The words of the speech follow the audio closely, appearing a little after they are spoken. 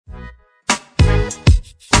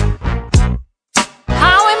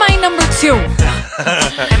number 2.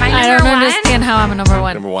 Am I don't understand how I'm a number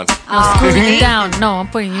 1. Number 1. I'm scooting you down. No, I'm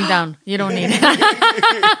putting you down. You don't need it.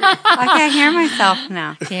 I can't hear myself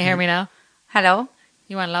now. Can you hear me now? Hello?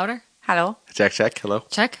 You want louder? Hello? Check. Hello.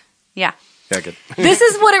 Check. Yeah. Yeah, good. This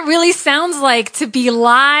is what it really sounds like to be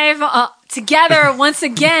live together once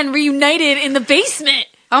again, reunited in the basement.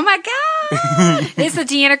 Oh my God. It's the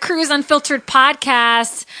Deanna Cruz Unfiltered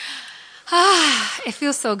podcast. It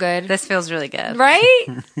feels so good. This feels really good. Right?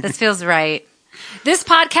 This feels right. This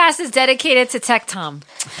podcast is dedicated to Tech Tom.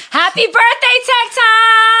 Happy birthday, Tech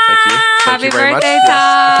Tom! Thank you. Thank you very birthday, much.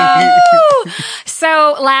 Tom. Woo!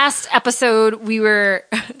 So last episode we were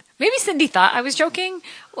maybe Cindy thought I was joking.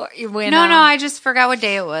 No, I just forgot what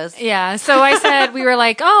day it was. Yeah. So I said we were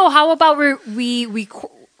like, oh, how about we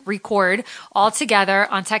record all together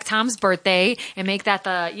on Tech Tom's birthday and make that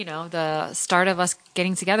the start of us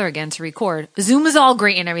getting together again to record. Zoom is all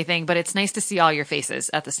great and everything, but it's nice to see all your faces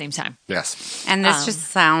at the same time. Yes. And this just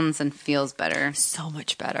sounds and feels better. So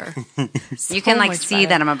much better. You can like see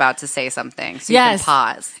that I'm about to say something, so you can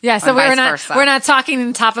pause. Yeah, so or we're vice versa. not talking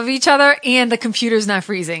on top of each other, and the computer's not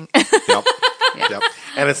freezing. Yep. Yep.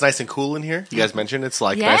 And it's nice and cool in here. You guys mentioned it's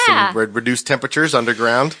like nice Yeah. and reduced temperatures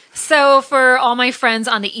underground. So for all my friends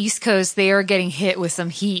on the East Coast, they are getting hit with some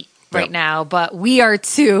heat right Yep. now, but we are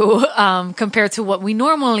too, compared to what we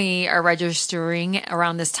normally are registering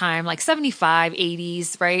around this time, like 75,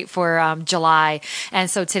 80s, right, for July. And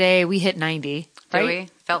so today we hit 90. Do Right? we?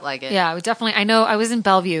 Felt like it. Yeah, we definitely. I know I was in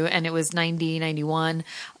Bellevue and it was 90, 91.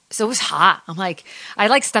 So it was hot.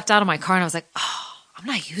 I stepped out of my car and I was like, oh, I'm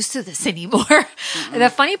not used to this anymore. The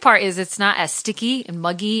funny part is it's not as sticky and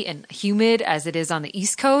muggy and humid as it is on the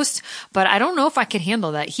East Coast, but I don't know if I could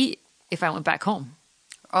handle that heat if I went back home.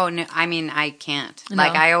 Oh, no. I mean, I can't. No.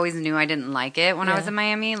 Like, I always knew I didn't like it when I was Yeah. in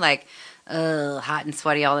Miami. Like, hot and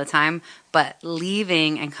sweaty all the time. But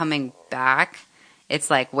leaving and coming back, it's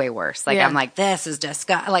like way worse. Like, Yeah. I'm like, this is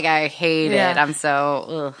disgusting. Like, I hate Yeah. it. I'm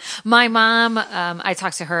so, ugh. My mom, I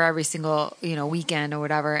talk to her every single, weekend or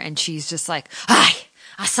whatever, and she's just like,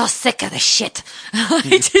 I'm so sick of this shit.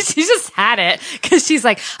 She just had it because she's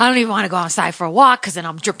like, I don't even want to go outside for a walk because then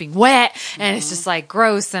I'm dripping wet and it's just like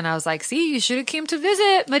gross. And I was like, see, you should have came to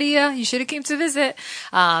visit, Maria. You should have came to visit.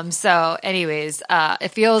 So anyways, it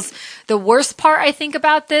feels the worst part I think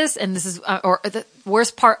about this, and this is, or the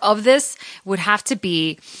worst part of this would have to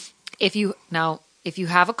be if you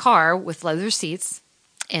have a car with leather seats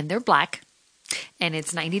and they're black and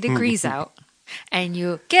it's 90 degrees out and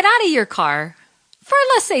you get out of your car for,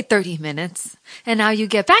 let's say, 30 minutes, and now you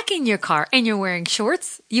get back in your car and you're wearing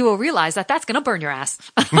shorts, you will realize that that's going to burn your ass.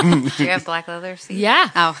 Do you have black leather seats? Yeah.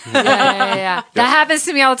 Oh. Yeah. That happens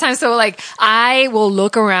to me all the time. So, like, I will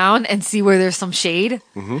look around and see where there's some shade,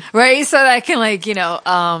 right? So that I can, like, I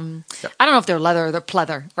don't know if they're leather or they're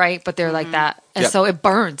pleather, right? But they're like that. And Yep. so it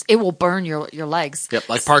burns. It will burn your legs. Yep.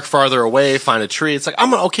 Like park farther away, find a tree. It's like,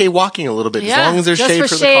 I'm okay walking a little bit as long as there's just shade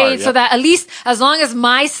for the car. Yep. So that at least as long as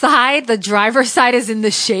my side, the driver's side is in the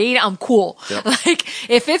shade, I'm cool. Yep. Like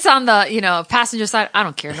if it's on the, passenger side, I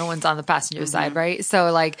don't care. No one's on the passenger side, right?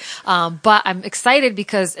 So like, but I'm excited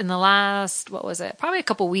because in the last, what was it? Probably a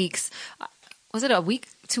couple weeks. Was it a week,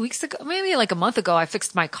 2 weeks ago? Maybe like a month ago, I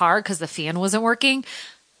fixed my car because the fan wasn't working.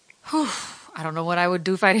 Whew. I don't know what I would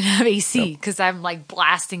do if I didn't have AC because I'm like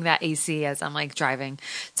blasting that AC as I'm like driving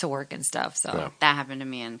to work and stuff. So Yeah. That happened to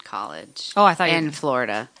me in college. Oh, I thought you- in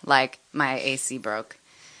Florida. Like, my AC broke.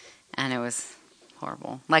 And it was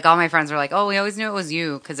horrible. Like, all my friends were like, oh, we always knew it was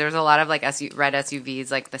you. Because there was a lot of, like, red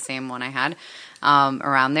SUVs, like the same one I had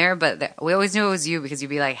around there. But we always knew it was you because you'd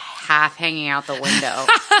be, like, half hanging out the window.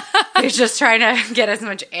 You're just trying to get as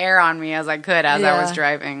much air on me as I could as I was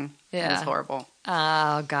driving. Yeah. It was horrible.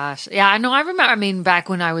 Oh gosh. Yeah, I know. I remember, back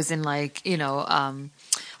when I was in like,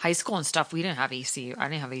 high school and stuff, we didn't have AC. I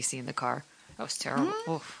didn't have AC in the car. That was terrible.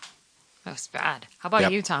 Oof. That was bad. How about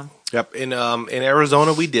Yep. you, Tom? Yep. In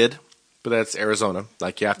Arizona, we did, but that's Arizona.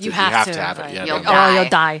 Like you have to have it. right. Yeah. You'll no. die. Oh, you'll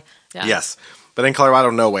die. Yeah. Yes. But in Colorado,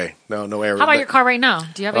 no way. No air. How about your car right now?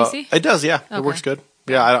 Do you have AC? It does, yeah. It works good.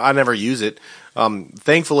 Yeah, I never use it.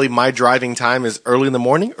 Thankfully, my driving time is early in the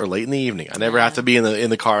morning or late in the evening. I never have to be in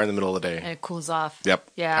the car in the middle of the day. And it cools off. Yep.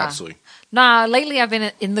 Yeah. Absolutely. Nah, lately I've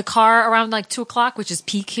been in the car around like 2:00, which is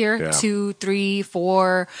peak here. Yeah. 2, 3,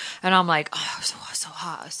 4. And I'm like, oh,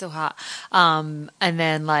 so hot. And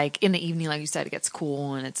then like in the evening, like you said, it gets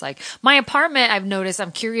cool. And it's like my apartment, I've noticed,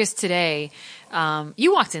 I'm curious today.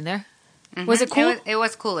 You walked in there. Was it cool? It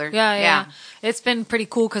was cooler. Yeah. It's been pretty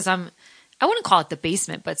cool because I wouldn't call it the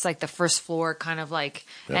basement, but it's like the first floor kind of like,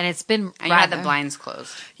 and it's been And you had the blinds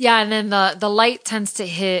closed. Yeah, and then the light tends to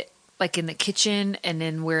hit like in the kitchen and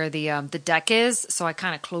then where the deck is. So I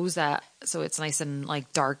kind of close that so it's nice and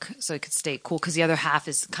like dark so it could stay cool because the other half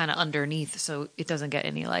is kind of underneath so it doesn't get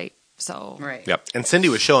any light. So Right. Yep. And Cindy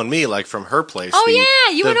was showing me, like, from her place. Oh,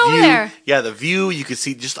 yeah, you went over view, there. Yeah, the view, you could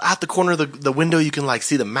see just out the corner of the window, you can, like,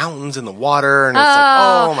 see the mountains and the water. And it's like,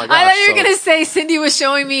 oh, my gosh. I thought you were So- going to say Cindy was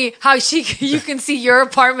showing me how you can see your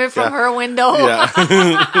apartment from Yeah. her window. Yeah.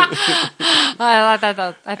 I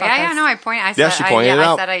thought Yeah, no, I point. I Yeah, said, she pointed it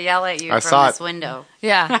out. I said I yell at you I from saw this it. window.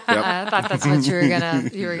 Yeah, I thought that's what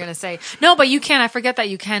you were gonna say. No, but you can. I forget that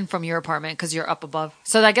you can from your apartment because you're up above.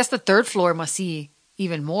 So I guess the third floor must see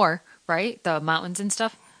even more, right? The mountains and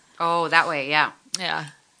stuff. Oh, that way, yeah. Yeah,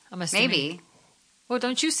 I'm assuming. Maybe. Well,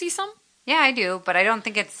 don't you see some? Yeah, I do, but I don't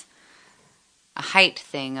think it's a height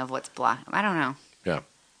thing of what's blocked. I don't know. Yeah.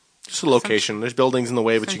 Just a location. There's buildings in the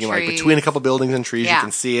way, but some you can, like, trees. between a couple buildings and trees, you Yeah.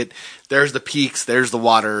 can see it. There's the peaks. There's the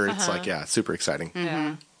water. It's Uh-huh. like, yeah, it's super exciting. Mm-hmm.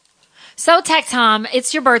 Yeah. So, Tech Tom,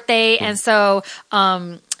 it's your birthday, and so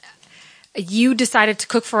you decided to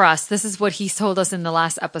cook for us. This is what he told us in the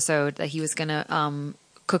last episode that he was gonna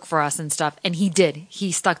cook for us and stuff, and he did.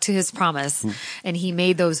 He stuck to his promise, and he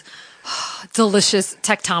made those delicious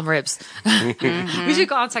Tech Tom ribs. We should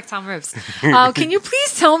call them Tech Tom ribs. Can you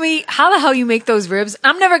please tell me how the hell you make those ribs?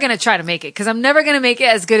 I'm never gonna try to make it because I'm never gonna make it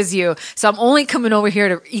as good as you. So I'm only coming over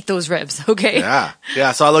here to eat those ribs. Okay? Yeah.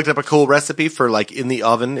 Yeah. So I looked up a cool recipe for, like, in the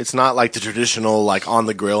oven. It's not like the traditional, like, on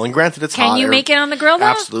the grill. And granted, it's hot. Can you make it on the grill though?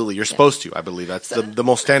 Absolutely. You're supposed to, I believe. That's the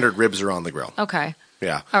most standard ribs are on the grill. Okay.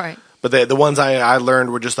 Yeah. All right. But the ones I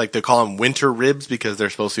learned were just like, they call them winter ribs because they're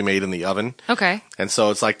supposed to be made in the oven. Okay. And so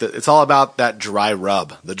it's like, it's all about that dry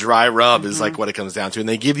rub. The dry rub is like what it comes down to. And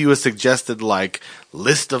they give you a suggested, like,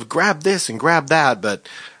 list of grab this and grab that, but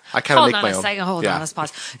I kind of Hold make on my a own. second. Hold Yeah. on. Let's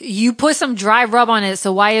pause. You put some dry rub on it.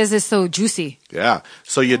 So why is this so juicy? Yeah.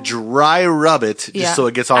 So you dry rub it just Yeah. so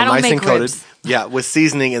it gets all I don't nice make and coated. ribs. Yeah, with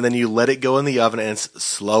seasoning, and then you let it go in the oven, and it's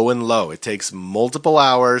slow and low. It takes multiple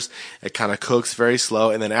hours. It kind of cooks very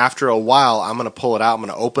slow, and then after a while, I'm going to pull it out. I'm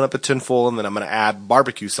going to open up a tin foil, and then I'm going to add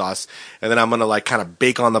barbecue sauce, and then I'm going to, like, kind of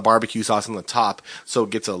bake on the barbecue sauce on the top, so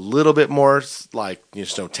it gets a little bit more, like,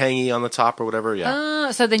 tangy on the top or whatever.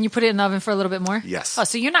 Yeah. So then you put it in the oven for a little bit more? Yes. Oh,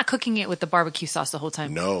 so you're not cooking it with the barbecue sauce the whole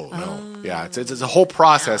time? No. Yeah, it's a whole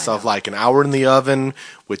process of like an hour in the oven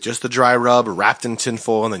with just the dry rub wrapped in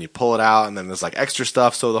tinfoil, and then you pull it out, and then there's like extra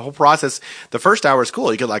stuff. So the whole process, the first hour is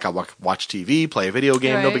cool. You could like watch TV, play a video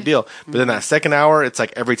game, no Right. big deal. But then that second hour, it's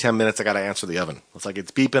like every 10 minutes I got to answer the oven. It's like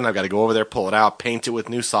it's beeping. I've got to go over there, pull it out, paint it with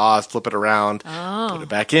new sauce, flip it around, put it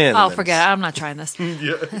back in. Oh, and then forget it. I'm not trying this.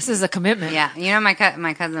 This is a commitment. Yeah, you know my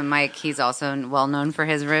cousin Mike. He's also well known for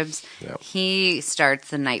his ribs. Yep. He starts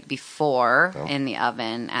the night before in the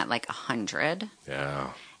oven at like 100 Yeah.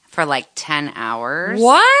 for like 10 hours.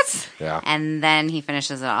 What? Yeah. And then he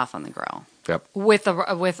finishes it off on the grill. Yep. With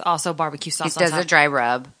also barbecue He sauce on does top. a dry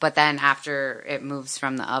rub, but then after it moves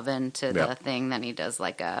from the oven to the Yep. thing, then he does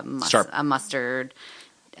like a Sharp. mustard,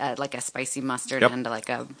 like a spicy mustard Yep. and like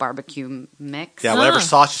a barbecue mix. Yeah, whatever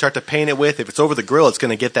sauce you start to paint it with, if it's over the grill, it's going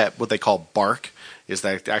to get that, what they call bark, is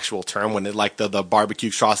that the actual term, when it, like the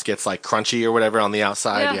barbecue sauce gets like crunchy or whatever on the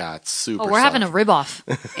outside. Yeah. Yeah, it's super Oh, we're having a soft. rib off.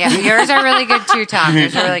 Yeah, yours are really good too, Tom.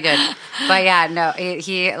 Yours are really good. But yeah, no,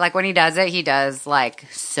 he like when he does it, he does like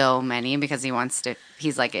so many because he wants to.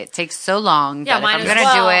 He's like, it takes so long. Yeah, that might if I'm as gonna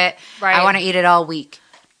well. do it, Right. I want to eat it all week.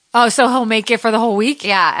 Oh, so he'll make it for the whole week?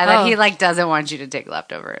 Yeah, and Oh. then he like doesn't want you to take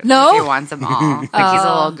leftovers. No? He wants them all. Like he's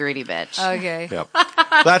a little greedy bitch. Okay. Yep.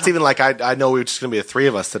 That's even like, I know we're just going to be the three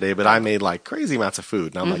of us today, but I made like crazy amounts of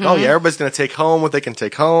food. And I'm like, oh yeah, everybody's going to take home what they can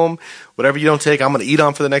take home. Whatever you don't take, I'm going to eat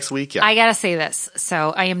on for the next week. Yeah. I gotta say this.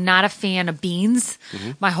 So I am not a fan of beans.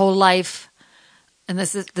 My whole life, and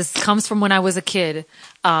this comes from when I was a kid.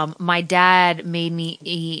 My dad made me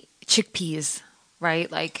eat chickpeas,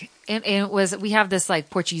 right? Like, and it was, we have this like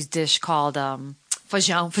Portuguese dish called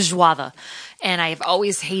feijão, feijoada, and I've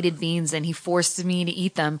always hated beans, and he forced me to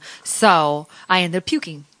eat them, so I ended up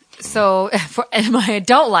puking. So in my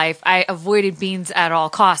adult life, I avoided beans at all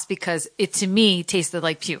costs because it to me tasted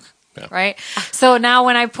like puke. Yeah. Right. So now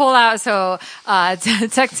when I pull out,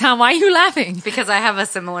 Tech Tom, why are you laughing? Because I have a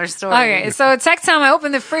similar story. Okay. So Tech Tom, I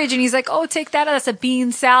open the fridge and he's like, oh, take that. That's a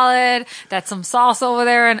bean salad. That's some salsa over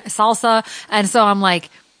there and salsa. And so I'm like,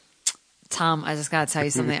 Tom, I just got to tell you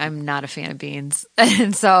something. I'm not a fan of beans.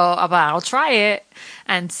 And so I'll try it.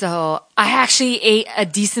 And so I actually ate a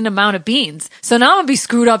decent amount of beans. So now I'm going to be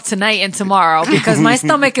screwed up tonight and tomorrow because my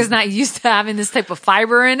stomach is not used to having this type of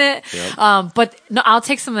fiber in it. Yep. But no, I'll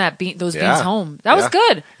take some of those Yeah. beans home. That was Yeah.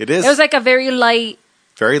 good. It is. It was like a very light,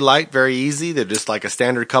 Very light, very easy. They're just like a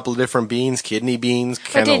standard couple of different beans, kidney beans,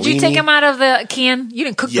 cannellini. But did you take them out of the can? You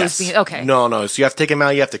didn't cook Yes. those beans. Okay. No. So you have to take them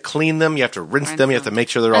out. You have to clean them. You have to rinse them. You have to make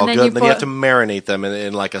sure they're all then good. you Then you have put- to marinate them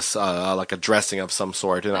in like a dressing of some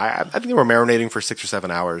sort. And I think they were marinating for 6 or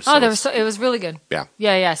 7 hours. Oh, So it was really good. Yeah.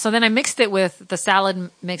 Yeah. So then I mixed it with the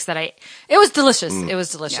salad mix it was delicious. It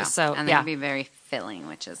was delicious. Yeah. So and they yeah. can be very filling,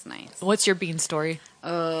 which is nice. What's your bean story?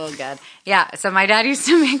 Oh god. Yeah, so my dad used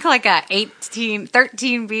to make like a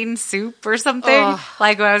 13 bean soup or something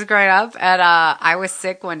like when I was growing up, and I was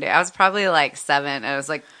sick one day. I was probably like 7, and it was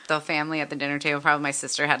like the family at the dinner table. Probably my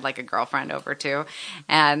sister had like a girlfriend over too,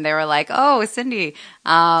 and they were like, "Oh, Cindy,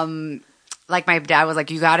 like my dad was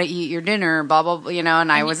like, you got to eat your dinner, blah, blah, blah,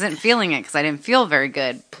 and I wasn't feeling it because I didn't feel very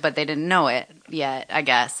good, but they didn't know it yet, I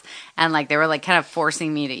guess. And like, they were like kind of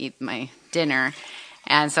forcing me to eat my dinner.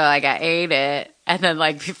 And so like I ate it. And then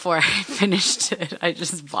like before I finished it, I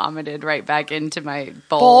just vomited right back into my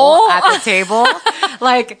bowl at the table.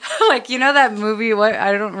 like, that movie,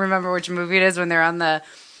 I don't remember which movie it is when they're on the,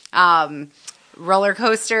 roller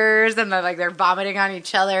coasters and they're vomiting on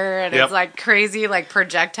each other and Yep. it's like crazy like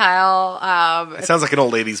projectile it sounds like an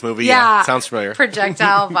old ladies movie. yeah, Sounds familiar.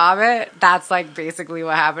 projectile vomit. That's like basically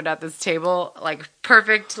what happened at this table, like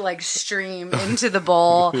perfect like stream into the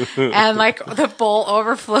bowl and like the bowl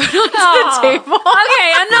overflowed onto the table.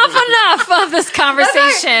 Okay, enough of this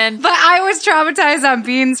conversation. But I was traumatized on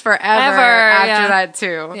beans forever after that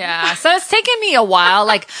too. Yeah, so it's taken me a while.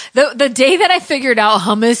 Like the day that I figured out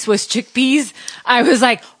hummus was chickpeas, I was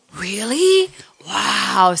like, really?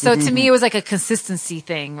 Wow. So to me, it was like a consistency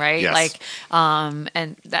thing, right? Yes. Like,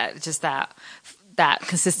 and that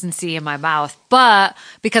consistency in my mouth, but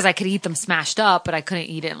because I could eat them smashed up, but I couldn't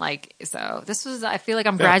eat it so this was, I feel like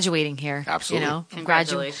I'm graduating here. Absolutely. I'm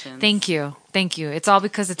Congratulations. Thank you. It's all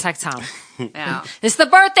because of Tech Tom. Yeah. It's the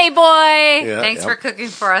birthday boy. Yeah, Thanks yep. for cooking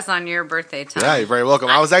for us on your birthday time. Yeah, you're very welcome.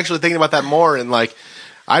 I was actually thinking about that more, and like,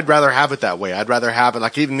 I'd rather have it that way. I'd rather have it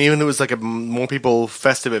like even if it was like a more people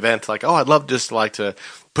festive event. Like, oh, I'd love just like to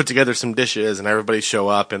put together some dishes and everybody show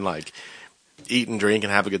up and like eat and drink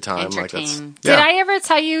and have a good time. Like that's Entertain. Did I ever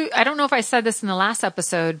tell you? I don't know if I said this in the last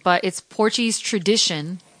episode, but it's Portuguese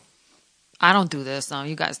tradition. I don't do this.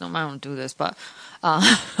 You guys know I don't do this, but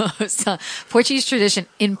it's a Portuguese tradition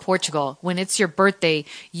in Portugal. When it's your birthday,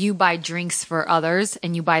 you buy drinks for others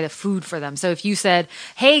and you buy the food for them. So if you said,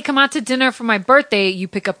 "Hey, come out to dinner for my birthday," you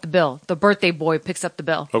pick up the bill. The birthday boy picks up the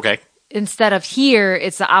bill. Okay. Instead of here,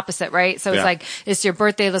 it's the opposite, right? So Yeah. it's like, it's your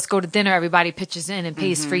birthday, let's go to dinner. Everybody pitches in and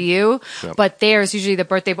pays for you. Yep. But there's usually the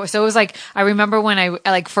birthday boy. So it was like, I remember when I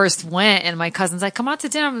like first went and my cousin's like, come out to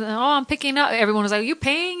dinner. I'm like, oh, I'm picking up. Everyone was like, you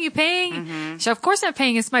paying? You paying? So of course I'm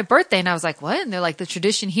paying. It's my birthday. And I was like, what? And they're like, the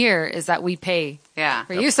tradition here is that we pay Yeah.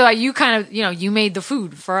 for you. So you kind of, you made the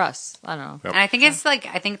food for us. I don't know. Yep. And I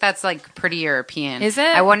think that's like pretty European. Is it?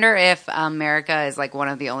 I wonder if America is like one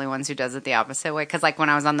of the only ones who does it the opposite way. Because like when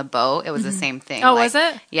I was on the boat, it was the same thing. Oh, Like, was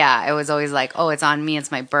it? Yeah, it was always like, oh, it's on me. It's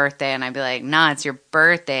my birthday, and I'd be like, nah, it's your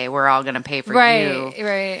birthday. We're all gonna pay for you.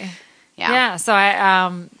 Right. Yeah. So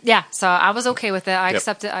so I was okay with it. I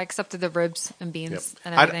accepted the ribs and beans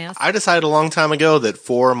and everything else. I decided a long time ago that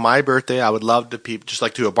for my birthday, I would love to just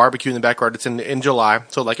like do a barbecue in the backyard. It's in July.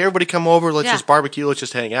 So like everybody come over, let's just barbecue, let's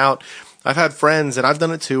just hang out. I've had friends, and I've done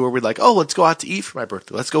it too, where we're like, oh, let's go out to eat for my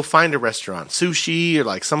birthday. Let's go find a restaurant, sushi, or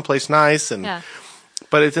like someplace nice.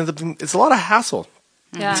 But it ends up it's a lot of hassle.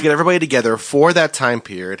 Yeah. To get everybody together for that time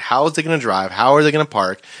period. How is they going to drive? How are they going to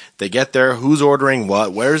park? They get there. Who's ordering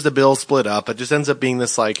what? Where's the bill split up? It just ends up being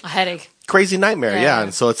this like A headache. crazy nightmare. Yeah.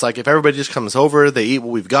 And so it's like if everybody just comes over, they eat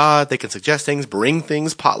what we've got. They can suggest things, bring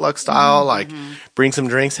things potluck style, like bring some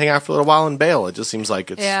drinks, hang out for a little while, and bail. It just seems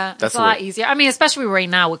like it's It's a lot easier. I mean, especially right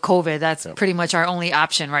now with COVID, that's pretty much our only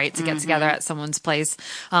option, right? To get together at someone's place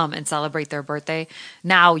and celebrate their birthday.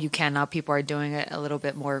 Now you can. Now people are doing it a little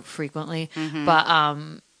bit more frequently. But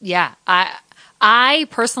I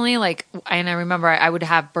personally and I remember I would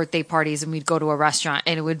have birthday parties and we'd go to a restaurant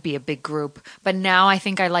and it would be a big group. But now I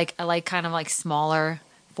think I like kind of like smaller,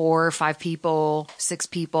 4 or 5 people, 6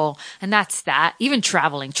 people, and that's that. Even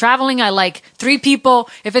traveling, I like 3 people.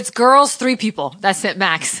 If it's girls, 3 people. That's it,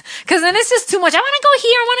 max. Because then it's just too much. I want to go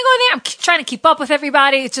here, I want to go there. I'm trying to keep up with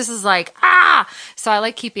everybody. It just is like So I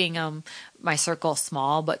like keeping my circle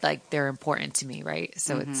small, but like they're important to me, right?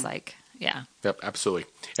 So it's like. Yeah. Yep, absolutely.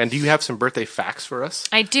 And do you have some birthday facts for us?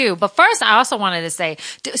 I do. But first, I also wanted to say,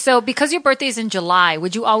 so because your birthday is in July,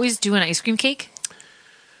 would you always do an ice cream cake?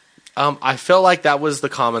 I felt like that was the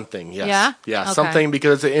common thing. Yes. Yeah? Yeah. Okay. Something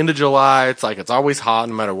because at the end of July, it's like it's always hot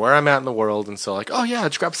no matter where I'm at in the world, and so like, oh yeah,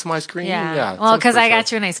 let's grab some ice cream. Yeah. Well, because I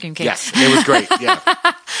got you an ice cream cake. Yes, it was great. Yeah.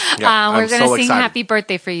 Yeah, We're I'm gonna so sing excited. "Happy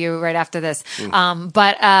Birthday" for you right after this.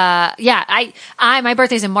 My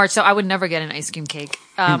birthday's in March, so I would never get an ice cream cake.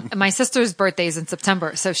 My sister's birthday is in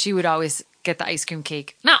September, so she would always get the ice cream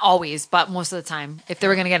cake. Not always, but most of the time, if they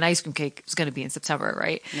were gonna get an ice cream cake, it was gonna be in September,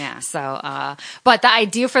 right? Yeah. So, but the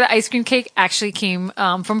idea for the ice cream cake actually came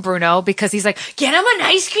from Bruno because he's like, "Get him an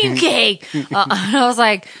ice cream cake," and I was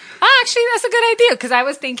like. Oh, actually, that's a good idea because I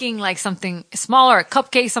was thinking like something smaller, a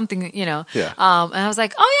cupcake, something, Yeah. And I was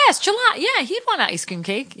like, oh, yeah, it's July. Yeah, he'd want an ice cream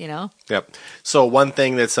cake, Yep. So one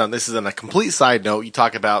thing that's this is on a complete side note. You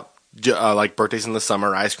talk about like birthdays in the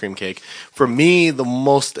summer, ice cream cake. For me, the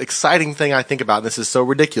most exciting thing I think about, and this is so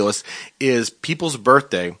ridiculous, is people's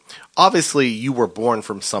birthday. Obviously, you were born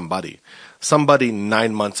from somebody. Somebody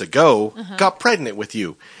 9 months ago got pregnant with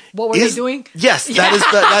you. What were they doing? Yes,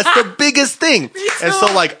 that's the biggest thing. And so,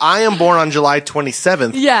 like, I am born on July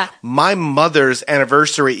 27th. Yeah. My mother's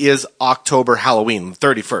anniversary is October Halloween,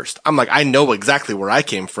 31st. I'm like, I know exactly where I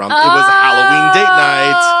came from. It was Halloween date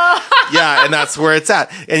night. Yeah, and that's where it's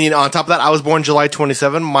at. And, on top of that, I was born July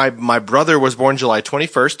 27th. My brother was born July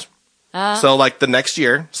 21st. So, like, the next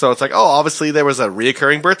year. So, it's like, oh, obviously there was a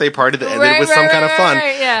reoccurring birthday party that ended with some kind of fun.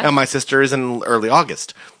 Yeah. And my sister is in early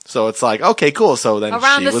August. So, it's like, okay, cool. So, then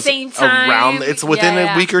Around she the was same time. it's within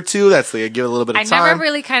a week or two. That's the give it a little bit of time. I never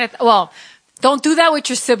really don't do that with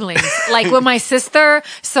your siblings. Like with my sister.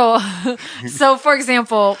 So for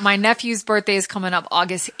example, my nephew's birthday is coming up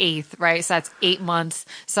August 8th, right? So that's 8 months.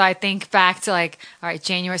 So I think back to like, all right,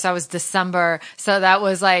 January. So that was December. So that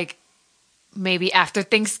was like, maybe after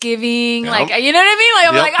Thanksgiving, Yep. like, you know what I mean? Like,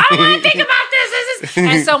 I'm Yep. like, I don't want to think about this.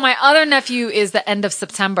 And so my other nephew is the end of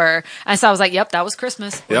September. And so I was like, yep, that was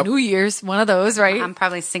Christmas. Or Yep. New Year's, one of those, right? I'm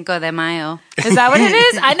probably Cinco de Mayo. Is that what it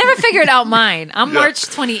is? I never figured out mine. I'm March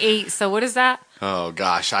 28th. So what is that? Oh,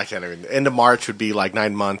 gosh. I can't even. End of March would be like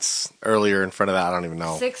 9 months earlier in front of that. I don't even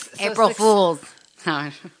know. April Fools.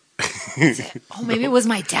 Oh, maybe it was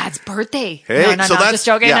my dad's birthday. Hey, no, so I'm that's- just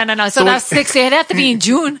joking. yeah. No. So So that's 6. It'd have to be in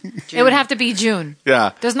June. It would have to be June.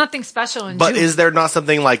 Yeah. There's nothing special in But June. is there not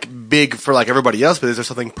something like big for like everybody else? But is there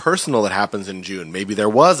something personal that happens in June? Maybe there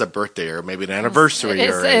was a birthday or maybe an anniversary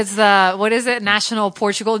or It's the, what is it? National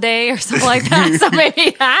Portugal Day or something like that. So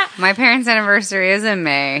maybe that. My parents' anniversary is in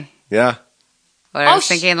May. yeah. But I was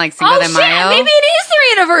thinking like Cinco de Mayo. Maybe it is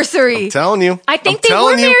their anniversary. Telling you. I think I'm they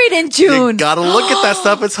telling were you. married in June. You gotta look at that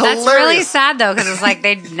stuff. It's hilarious. That's really sad though, because it's like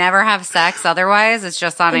they never have sex. Otherwise, it's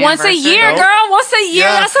just on Once a anniversary. year, No. girl. Once a year.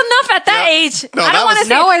 Yeah. That's enough at that Yeah. age. No, I that don't want to was-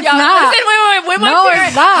 say. No, it's not. Listen, wait. With my No, it's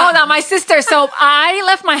parents, not. hold on, my sister. So I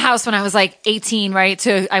left my house when I was like 18, right?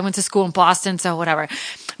 I went to school in Boston, so whatever.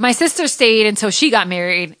 My sister stayed until she got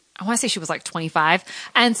married. I want to say she was like 25.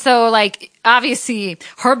 And so like, obviously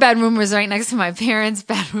her bedroom was right next to my parents'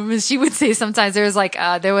 bedroom. And she would say sometimes there was like,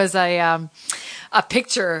 there was a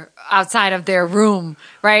picture outside of their room,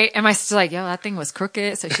 right? And my sister's like, yo, that thing was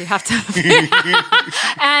crooked. So she'd have to,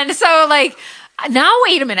 and so like, now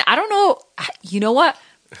wait a minute. I don't know. You know what?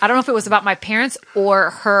 I don't know if it was about my parents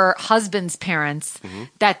or her husband's parents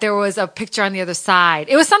that there was a picture on the other side.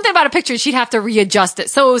 It was something about a picture. She'd have to readjust it.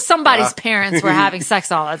 So somebody's parents were having sex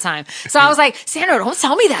all the time. So I was like, Sandra, don't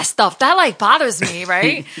tell me that stuff. That like bothers me,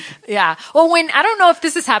 right? Yeah. Well, I don't know if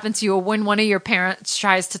this has happened to you or when one of your parents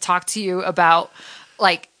tries to talk to you about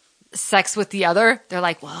like sex with the other, they're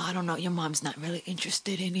like, well, I don't know, your mom's not really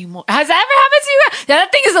interested anymore. Has that ever happened to you? Yeah,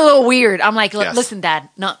 that thing is a little weird. I'm like, Yes. listen, Dad,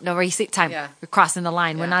 no, time. Yeah. We're crossing the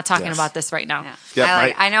line. We're not talking Yes. about this right now. Yeah. Yep,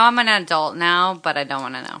 right. I know I'm an adult now, but I don't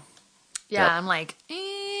want to know. Yeah, Yep. I'm like,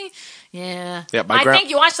 yeah. Yeah, my I gra- think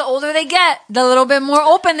you watch the older they get, the little bit more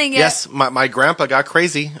open they get. Yes, my grandpa got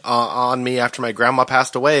crazy on me after my grandma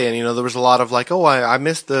passed away, and there was a lot of like, oh, I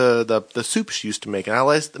missed the soup she used to make, and I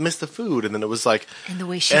missed the food, and then it was like, And the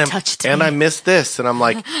way she touched and me. I missed this, and I'm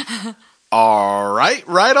like, all right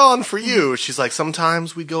on for you. She's like,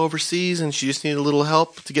 sometimes we go overseas, and she just needed a little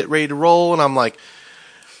help to get ready to roll, and I'm like,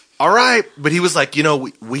 all right, but he was like,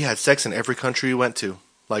 we had sex in every country we went to.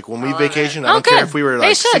 Like when we love vacation, it. I don't care good. if we were They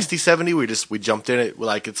like should. 60, 70, we jumped in it.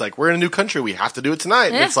 Like, it's like, we're in a new country. We have to do it tonight.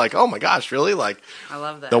 And Yeah. it's like, oh my gosh, really? Like, I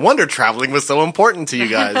love that. no wonder traveling was so important to you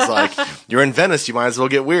guys. Like, you're in Venice, you might as well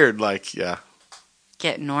get weird. Like, yeah.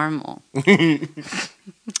 Get normal.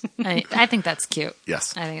 I think that's cute.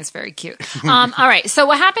 Yes. I think it's very cute. All right. So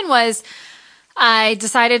what happened was I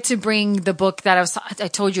decided to bring the book that I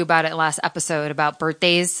told you about it last episode about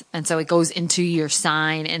birthdays. And so it goes into your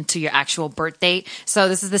sign, into your actual birth date. So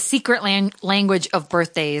this is the secret language of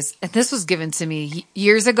birthdays. And this was given to me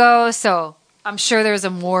years ago. So I'm sure there's a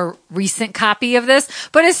more recent copy of this,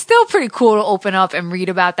 but it's still pretty cool to open up and read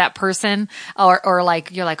about that person or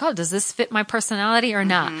like, you're like, oh, does this fit my personality or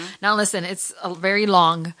not? Now listen, it's very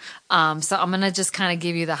long. So I'm going to just kind of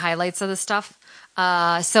give you the highlights of the stuff.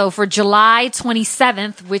 So for July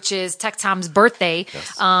 27th, which is Tech Tom's birthday,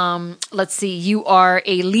 Yes. Let's see, you are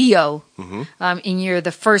a Leo, and you're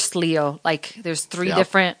the first Leo. Like there's three Yep.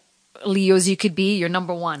 different Leos you could be. You're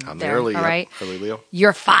number one. I'm there, early, all yep, right? early Leo.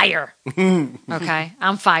 You're fire. Okay.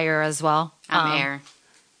 I'm fire as well. I'm air.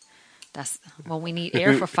 We need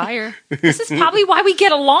air for fire. This is probably why we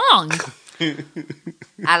get along.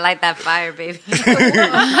 I light that fire, baby.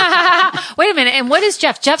 Wait a minute. And what is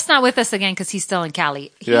Jeff? Jeff's not with us again because he's still in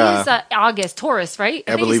Cali. He's Yeah. August, Taurus, right?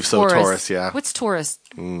 I think believe he's so, Taurus, yeah. What's Taurus?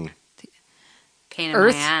 Pain in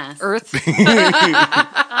Earth? my ass. Earth?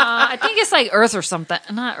 I think it's like Earth or something.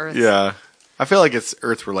 Not Earth. Yeah. I feel like it's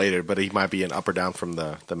Earth related, but he might be an up or down from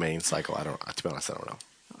the main cycle. To be honest, I don't know.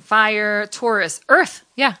 Fire, Taurus, Earth.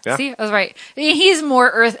 Yeah. Yeah. See, I was right. He's more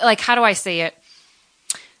Earth. Like, how do I say it?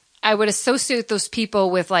 I would associate those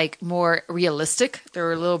people with like more realistic.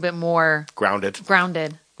 They're a little bit more Grounded.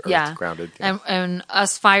 grounded. Earth, grounded, yeah. And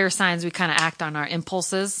us fire signs, we kind of act on our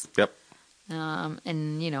impulses. Yep.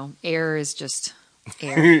 And air is just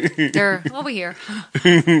air. They're over here.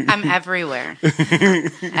 I'm everywhere.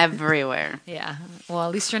 Everywhere. Yeah. Well,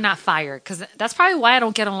 at least you're not fire, because that's probably why I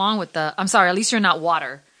don't get along with I'm sorry. At least you're not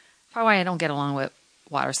water. Probably why I don't get along with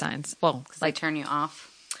water signs. Well, Because I turn you off.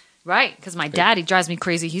 right, because my dad, he drives me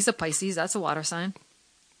crazy. He's a Pisces. That's a water sign.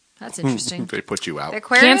 That's interesting. They put you out.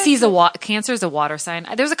 Aquarius? Cancer's a water sign.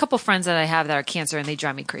 There's a couple friends that I have that are Cancer, and they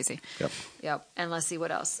drive me crazy. Yep. Yep. And let's see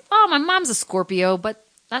what else. Oh, my mom's a Scorpio, but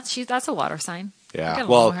that's a water sign. I Yeah. get along with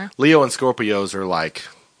Well, her. Leo and Scorpios are like.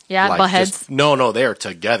 Yeah, like butt heads. just- no, they're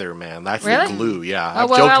together, man. That's Really? the glue. Yeah. Oh, I've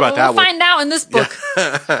well, joked about that we'll one. find out in this book.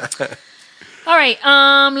 All right.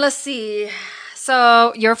 Let's see.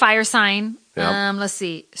 So your fire sign. Yeah. Let's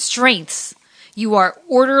see. Strengths. You are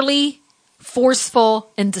orderly, forceful,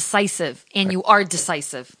 and decisive. And you are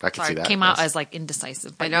decisive. I can see that, Came out yes. as like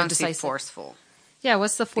indecisive. But I you're don't see decisive. forceful. Yeah.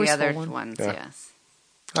 What's the The forceful other one? ones, Yeah. yes.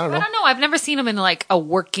 I don't know. I don't know. I've never seen them in like a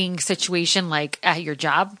working situation, like at your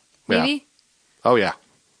job. Maybe. Oh, yeah.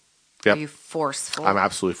 Yep. Are you forceful? I'm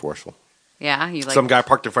absolutely forceful. Yeah, you like. Some guy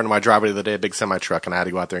parked in front of my driveway the other day, a big semi truck, and I had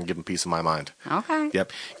to go out there and give him peace of my mind. Okay.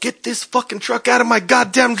 Yep. Get this fucking truck out of my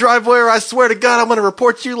goddamn driveway, or I swear to God, I'm going to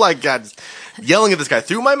report you. Like, God, yelling at this guy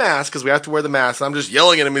through my mask because we have to wear the mask. And I'm just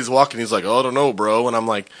yelling at him. He's walking. He's like, "Oh, I don't know, bro." And I'm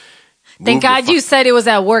like, Thank "Move God the you said it was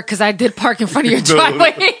at work because I did park in front of your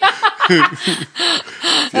driveway.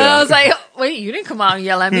 And I was like, wait, you didn't come out and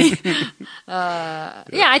yell at me. Yeah,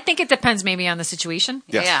 I think it depends maybe on the situation.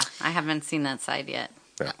 Yes. Yeah, I haven't seen that side yet.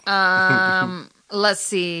 Yeah. Let's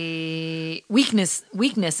see.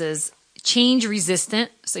 Weaknesses. Change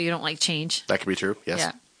resistant. So you don't like change. That could be true. Yes.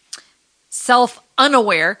 Yeah.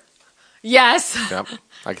 Self-unaware. Yes. Yep. I can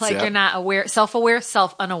Like see you're that. not aware. Self-aware,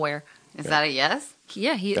 self-unaware. Is that a yes?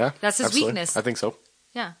 Yeah, Yeah. that's his absolutely. weakness. I think so.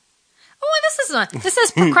 Yeah. Oh, and this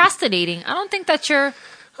is procrastinating. I don't think that you're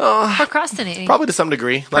procrastinating. Probably to some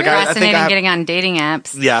degree. Like I think Procrastinating, I have, getting on dating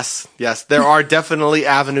apps. Yes. There are definitely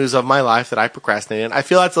avenues of my life that I procrastinate in. I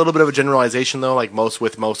feel that's a little bit of a generalization, though. Like most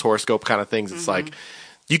horoscope kind of things, it's like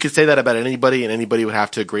you could say that about anybody, and anybody would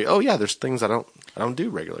have to agree. Oh yeah, there's things I don't do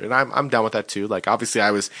regularly, and I'm down with that too. Like obviously,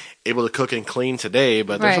 I was able to cook and clean today,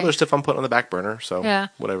 but there's Right. other stuff I'm putting on the back burner. So Yeah.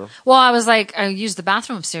 whatever. Well, I was like, I used the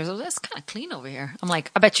bathroom upstairs. I was like, it's kind of clean over here. I'm like,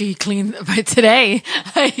 I bet you he cleaned by today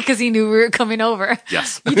because he knew we were coming over.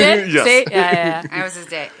 Yes. You did? Yes. See? Yeah. I was his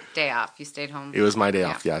day off. You stayed home. It was my day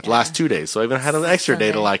off. Yeah, the last 2 days, so I even had an extra day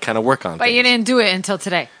to Sunday. like kind of work on. But things. you didn't do it until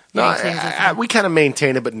today. You No, didn't clean it we kind of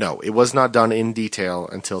maintained it, but no, it was not done in detail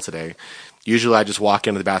until today. Usually, I just walk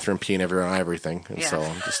into the bathroom, peeing everywhere on everything, and Yeah. so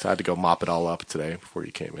I just had to go mop it all up today before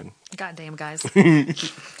you came in. Goddamn, guys.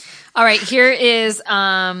 All right, here is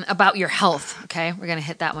about your health. Okay, we're going to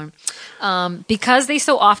hit that one. Because they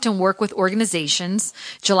so often work with organizations,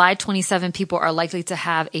 July 27 people are likely to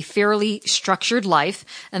have a fairly structured life,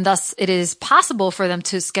 and thus it is possible for them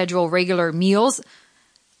to schedule regular meals,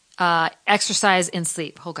 exercise, and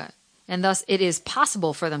sleep. Hold on. And thus it is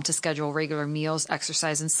possible for them to schedule regular meals,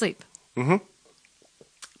 exercise, and sleep.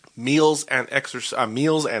 Meals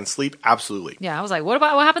and sleep, absolutely. Yeah, I was like, what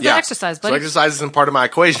happened to exercise, buddy? So exercise isn't part of my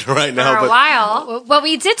equation right now. For a but while. Well,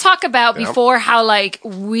 we did talk about Yeah. before how like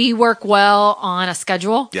we work well on a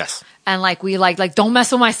schedule. Yes. and like we like don't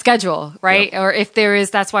mess with my schedule, right? Or if there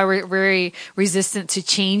is, that's why we're very resistant to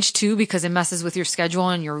change too, because it messes with your schedule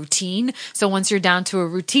and your routine. So once you're down to a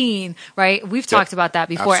routine, right? We've talked about that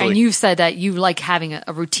before, Absolutely. and you've said that you like having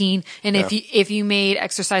a routine, and if you made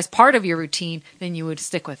exercise part of your routine, then you would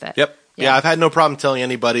stick with it. Yep. Yeah, I've had no problem telling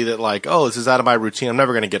anybody that, like, oh, this is out of my routine. I'm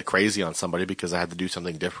never going to get crazy on somebody because I had to do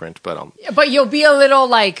something different. But But you'll be a little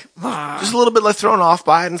like, just a little bit less thrown off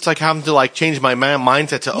by it. And it's like having to, like, change my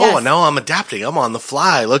mindset to, Yes. oh, now I'm adapting. I'm on the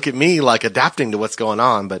fly. Look at me, like, adapting to what's going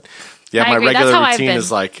on. But, yeah, I my agree. That's regular how I've routine been.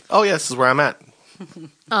 is like, oh, yeah, this is where I'm at.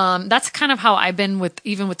 that's kind of how I've been with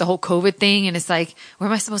the whole COVID thing. And it's like, where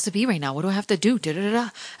am I supposed to be right now? What do I have to do? Da-da-da-da.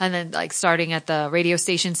 And then like starting at the radio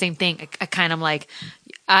station, same thing. I kind of like,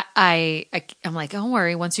 I'm like, don't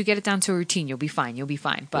worry. Once you get it down to a routine, you'll be fine. You'll be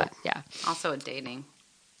fine. But yeah. Also with dating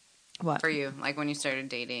What? for you, like when you started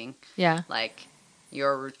dating, Yeah. like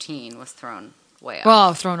your routine was thrown way off.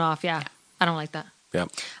 Well, thrown off. Yeah. I don't like that. Yeah.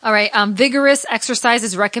 All right. Vigorous exercise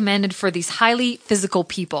is recommended for these highly physical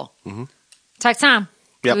people. Mm-hmm. Tech time.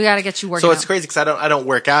 Yep. We got to get you working. So it's out. crazy because I don't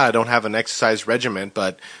work out. I don't have an exercise regimen,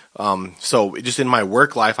 but so just in my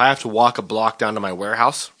work life, I have to walk a block down to my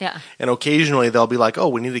warehouse. Yeah. And occasionally they'll be like, "Oh,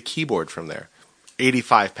 we need a keyboard from there,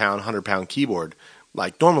 85-pound, 100-pound keyboard."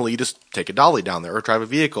 Like normally you just take a dolly down there or drive a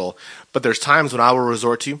vehicle, but there's times when I will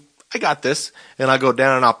resort to, I got this, and I go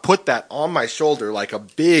down and I'll put that on my shoulder like a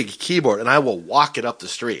big keyboard, and I will walk it up the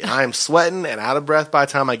street. And I am sweating and out of breath by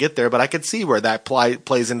the time I get there, but I could see where that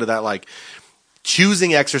plays into that, like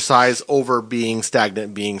choosing exercise over being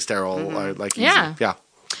stagnant, being sterile, or like easy. Yeah. Yeah.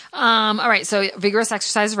 All right. So vigorous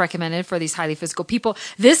exercise is recommended for these highly physical people.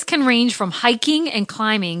 This can range from hiking and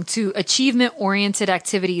climbing to achievement-oriented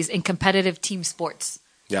activities in competitive team sports.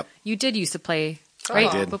 Yep. You did used to play, right?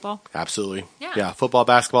 I did. Football. Absolutely. Yeah. Football,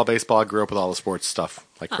 basketball, baseball. I grew up with all the sports stuff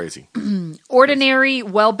like crazy. Ordinary,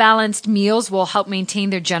 well-balanced meals will help maintain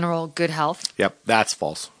their general good health. Yep. That's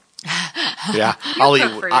false. Yeah. I'll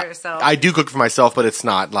cook for yourself. I do cook for myself, but it's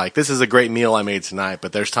not like this is a great meal I made tonight,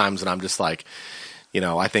 but there's times when I'm just like,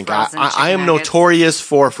 I think Frozen I am chicken nuggets. notorious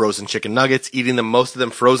for frozen chicken nuggets, eating them, most of them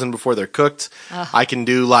frozen before they're cooked. I can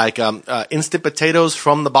do like instant potatoes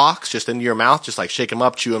from the box, just into your mouth, just like shake them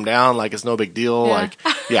up, chew them down, like it's no big deal. Yeah. Like,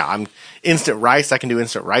 I'm instant rice. I can do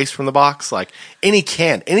instant rice from the box. Like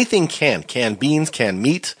anything canned beans, canned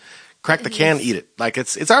meat, crack the can, eat it. Like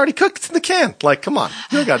it's already cooked. It's in the can. Like, come on,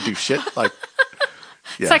 you don't got to do shit. Like,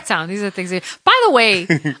 yeah. Tech Town. These are the things. By the way,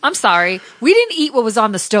 I'm sorry. We didn't eat what was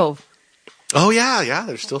on the stove. Oh yeah.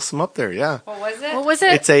 There's still some up there. Yeah. What was it? What was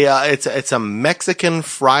it? It's a Mexican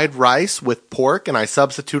fried rice with pork, and I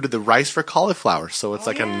substituted the rice for cauliflower, so it's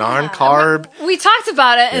like a non-carb. We talked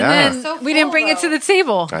about it, and Yeah. then So we didn't full, bring it to though. the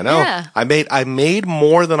table. I know. Yeah. I made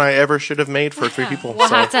more than I ever should have made for 3 people. We'll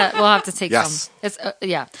so. have to take Yes. some. It's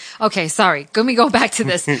yeah. Okay, sorry. Let me go back to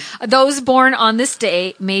this. Those born on this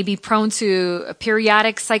day may be prone to a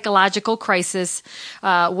periodic psychological crisis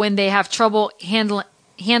when they have trouble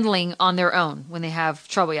handling on their own. When they have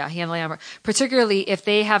trouble, handling on, particularly if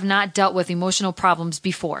they have not dealt with emotional problems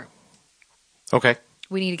before. Okay.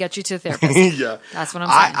 We need to get you to a therapist. Yeah. That's what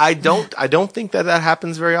I'm saying. I don't think that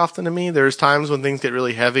happens very often to me. There's times when things get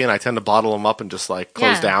really heavy, and I tend to bottle them up and just like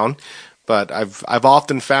close Yeah. down. But I've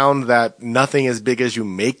often found that nothing as big as you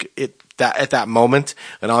make it that at that moment,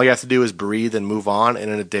 and all you have to do is breathe and move on.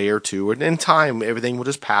 And in a day or two, or in time, everything will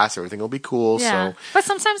just pass. Everything will be cool. Yeah. So But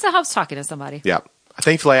sometimes it helps talking to somebody. yeah.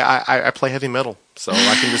 Thankfully, I play heavy metal, so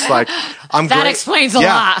I can just like I'm. That gray- explains a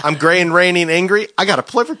yeah, lot. I'm gray and rainy and angry. I got a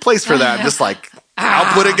place for that. Just like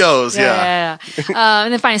output it goes. Yeah.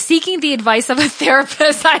 And then finally, seeking the advice of a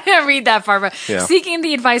therapist. I didn't read that far, but Yeah. seeking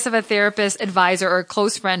the advice of a therapist, advisor, or a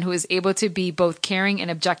close friend who is able to be both caring and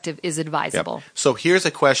objective is Yep. advisable. So here's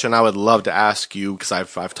a question I would love to ask you, because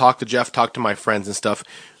I've talked to Jeff, talked to my friends and stuff.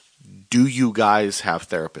 Do you guys have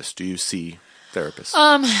therapists? Do you see therapists?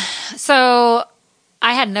 So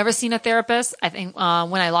I had never seen a therapist. I think when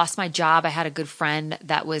I lost my job, I had a good friend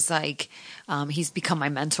that was like, he's become my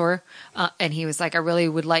mentor, and he was like, I really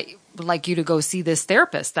would like you to go see this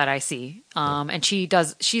therapist that I see. And she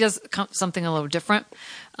does something a little different.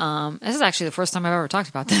 This is actually the first time I've ever talked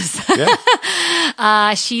about this.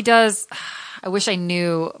 Yeah. She does. I wish I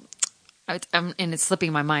knew. And it's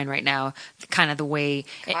slipping my mind right now. Kind of the way.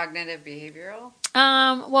 Cognitive behavioral?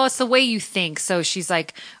 Well, it's the way you think. So she's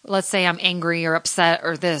like, let's say I'm angry or upset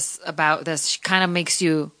or about this. She kind of makes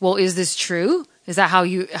you, well, is this true? Is that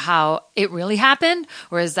how it really happened?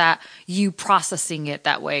 Or is that you processing it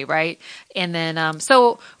that way? Right. And then,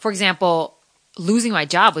 so for example, losing my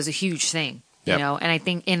job was a huge thing. Yep. You know, and I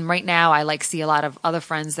think right now I like see a lot of other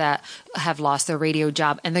friends that have lost their radio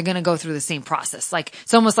job and they're going to go through the same process. Like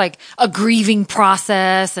it's almost like a grieving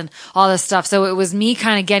process and all this stuff. So it was me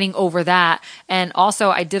kind of getting over that. And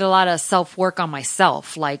also I did a lot of self work on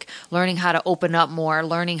myself, like learning how to open up more,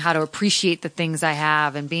 learning how to appreciate the things I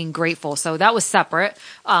have and being grateful. So that was separate.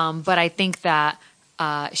 But I think that,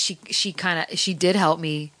 she did help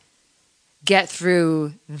me get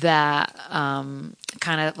through that,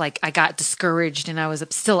 kind of like I got discouraged and I was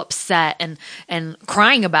still upset and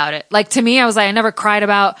crying about it. Like to me, I was like, I never cried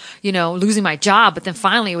about, you know, losing my job, but then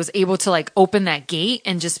finally I was able to like open that gate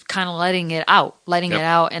and just kind of letting it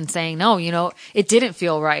out and saying, no, you know, it didn't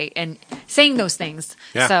feel right and saying those things.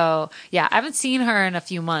 Yeah. So yeah, I haven't seen her in a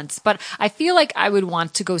few months, but I feel like I would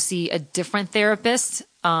want to go see a different therapist,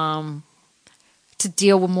 to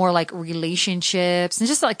deal with more like relationships and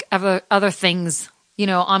just like other things, you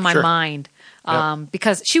know, on my Sure. mind.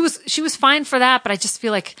 Because she was fine for that, but I just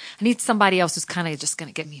feel like I need somebody else who's kind of just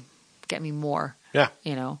going to get me more, Yeah.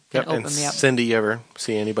 you know, Yep. and And open me up. Cindy, you ever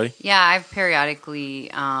see anybody? Yeah, I've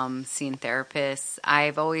periodically seen therapists.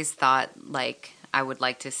 I've always thought like I would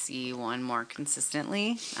like to see one more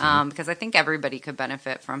consistently because I think everybody could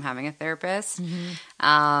benefit from having a therapist.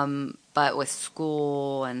 But with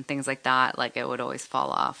school and things like that, like it would always fall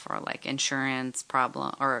off, or like insurance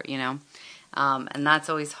problem, or you know, and that's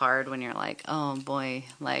always hard when you're like, oh boy,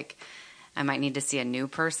 like I might need to see a new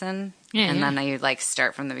person, and then you like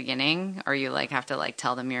start from the beginning, or you like have to like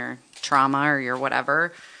tell them your trauma or your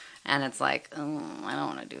whatever, and it's like, oh, I don't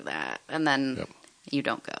want to do that, and then you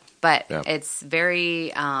don't go. But it's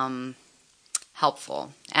very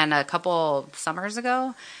helpful. And a couple summers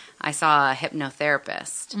ago, I saw a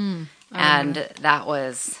hypnotherapist, and that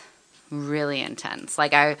was really intense.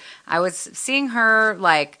 Like I was seeing her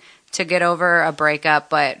like to get over a breakup,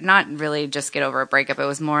 but not really just get over a breakup. It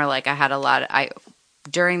was more like I had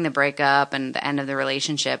during the breakup and the end of the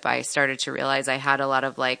relationship, I started to realize I had a lot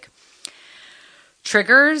of like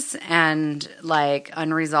triggers and like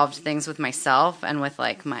unresolved things with myself and with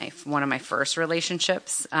like one of my first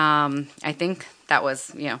relationships. I think that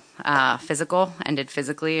was, you know, physical, ended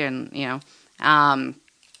physically, and you know, and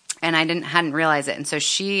I hadn't realized it. And so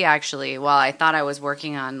she actually, while I thought I was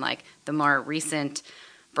working on like the more recent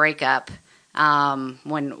breakup,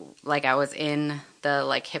 when like I was in the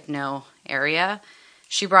like hypno area,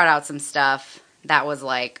 she brought out some stuff that was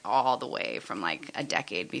like all the way from like a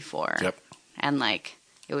decade before. Yep. And like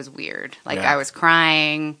it was weird. Like I was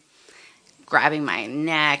crying, grabbing my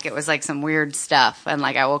neck. It was like some weird stuff. And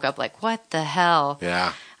like I woke up like, what the hell?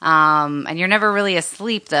 Yeah. And you're never really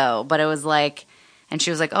asleep though. But it was like, and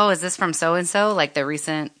she was like, oh, is this from so-and-so? Like the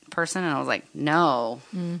recent person? And I was like, no,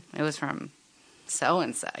 it was from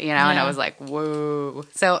so-and-so, you know? And I was like, whoa.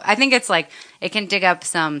 So I think it's like, it can dig up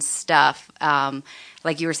some stuff.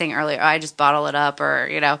 Like you were saying earlier, I just bottle it up, or,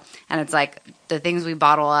 you know, and it's like the things we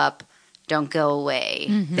bottle up don't go away.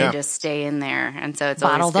 They just stay in there. And so it's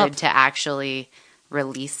Bottled always good up. to actually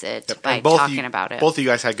release it by And both talking about it. Both of you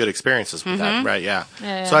guys had good experiences with that, right? Yeah.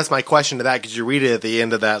 So that's my question to that, because you read it at the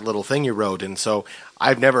end of that little thing you wrote. And so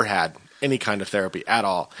I've never had any kind of therapy at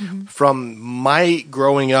all. From my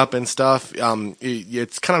growing up and stuff,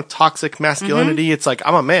 it's kind of toxic masculinity. It's like,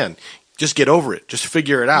 I'm a man. Just get over it. Just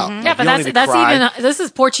figure it out. Yeah, Like, but you don't need to that's cry. even this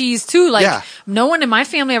is Portuguese too. Like no one in my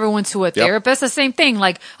family ever went to a therapist. The same thing.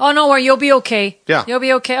 Like, oh no, worry, you'll be okay. Yeah. You'll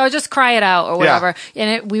be okay. Or just cry it out or whatever.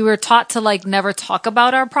 And we were taught to like never talk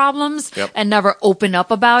about our problems and never open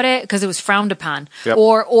up about it because it was frowned upon.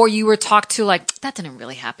 Or you were taught to like, that didn't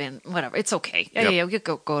really happen. Whatever. It's okay. Yeah, we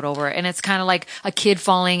could go over it. And it's kind of like a kid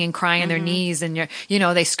falling and crying on their knees, and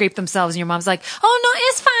they scrape themselves, and your mom's like, oh no,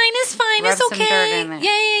 it's fine. Rub It's some okay. dirt in it.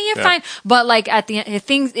 Yeah, you're fine. But like at the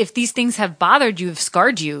end, if these things have bothered you, have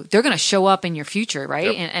scarred you, they're going to show up in your future,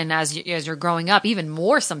 right? And as you're growing up, even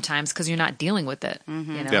more sometimes because you're not dealing with it. You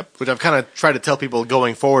know? Yep. Which I've kind of tried to tell people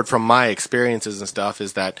going forward from my experiences and stuff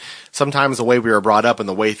is that sometimes the way we were brought up and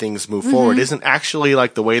the way things move forward isn't actually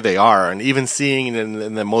like the way they are. And even seeing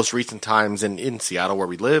in the most recent times in Seattle where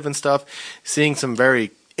we live and stuff, seeing some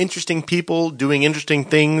very interesting people doing interesting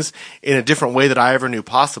things in a different way that I ever knew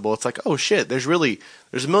possible. It's like, oh shit, there's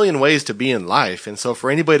a million ways to be in life. And so for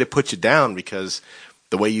anybody to put you down because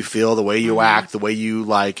the way you feel, the way you act, the way you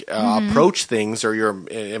like approach things, or your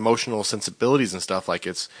emotional sensibilities and stuff, like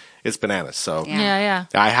it's bananas. So Yeah.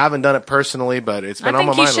 I haven't done it personally, but it's been on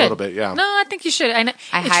my mind a little bit. Yeah. No, I think you should. I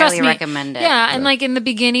trust highly me. recommend it. Yeah, and like in the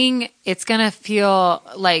beginning, it's gonna feel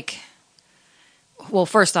like. Well,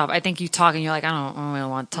 first off, I think you talk and you're like, I don't really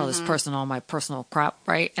want to tell this person all my personal crap,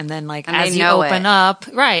 right? And then like And as they you know open it. up,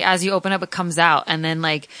 right? As you open up, it comes out, and then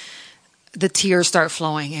like the tears start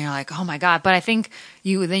flowing and you're like, oh my God. But I think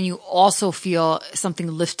you also feel something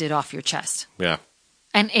lifted off your chest. Yeah.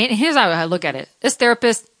 And here's how I look at it. This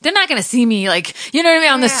therapist, they're not going to see me like, you know what I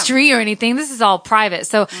mean, on the street or anything. This is all private.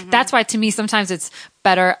 So that's why to me, sometimes it's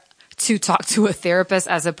better to talk to a therapist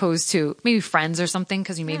as opposed to maybe friends or something,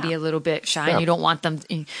 because you may be a little bit shy and you don't want them,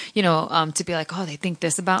 you know, to be like, oh, they think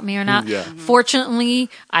this about me or not. Yeah. Fortunately,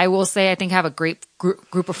 I will say I think I have a great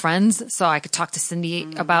group of friends, so I could talk to Cindy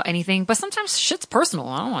about anything. But sometimes shit's personal.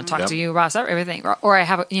 I don't want to talk to you about everything. Or I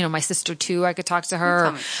have, you know, my sister too. I could talk to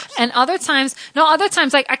her. And other times,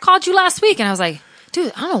 like I called you last week and I was like,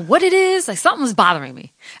 dude, I don't know what it is. Like something's bothering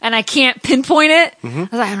me and I can't pinpoint it. I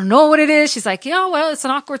was like, I don't know what it is. She's like, yeah, well, it's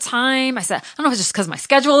an awkward time. I said, I don't know if it's just because my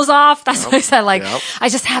schedule is off. That's what I said. Like, I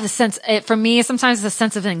just have a sense, for me, sometimes it's a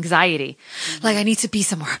sense of anxiety. Like I need to be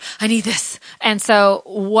somewhere. I need this. And so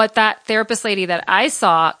what that therapist lady that I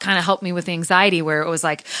saw kind of helped me with the anxiety, where it was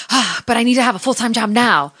like, but I need to have a full-time job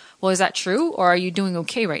now. Well, is that true? Or are you doing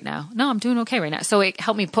okay right now? No, I'm doing okay right now. So it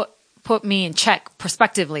helped me put me in check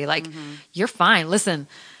prospectively. Like, you're fine. Listen,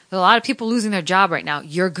 there's a lot of people losing their job right now.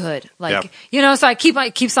 You're good. Like, you know, so I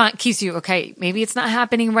keeps you, okay, maybe it's not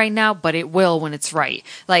happening right now, but it will when it's right.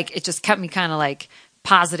 Like, it just kept me kind of like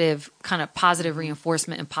positive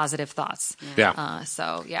reinforcement and positive thoughts. Yeah.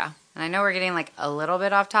 So yeah. And I know we're getting like a little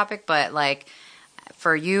bit off topic, but like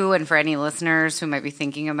for you and for any listeners who might be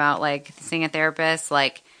thinking about like seeing a therapist,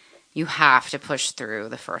 like you have to push through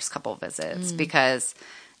the first couple visits because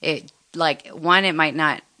it might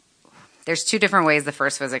not, there's two different ways the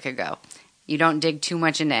first visit could go. You don't dig too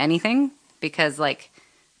much into anything because like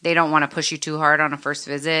they don't want to push you too hard on a first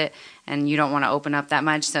visit and you don't want to open up that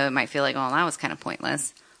much. So it might feel like, oh, that was kind of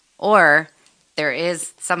pointless. Or there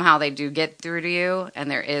is somehow they do get through to you and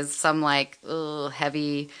there is some like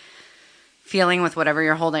heavy feeling with whatever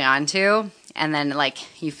you're holding on to. And then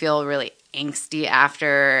like you feel really angsty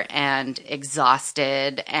after and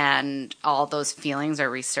exhausted and all those feelings are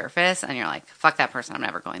resurfaced and you're like, fuck that person, I'm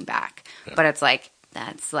never going back. But it's like,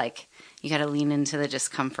 that's like, you got to lean into the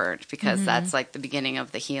discomfort because that's like the beginning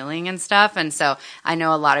of the healing and stuff. And so I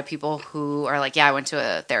know a lot of people who are like, yeah, I went to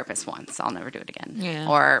a therapist once, I'll never do it again. Yeah.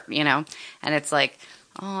 Or, you know, and it's like,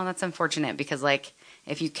 oh, that's unfortunate because like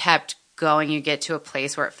if you kept going, you get to a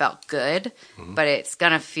place where it felt good, but it's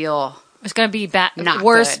going to feel... It's going to be Not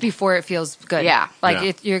worse good. before it feels good. Yeah.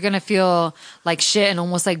 Like you're going to feel like shit and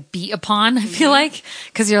almost like beat upon, I feel like.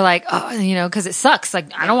 Cause you're like, oh, you know, cause it sucks.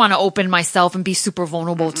 Like I don't want to open myself and be super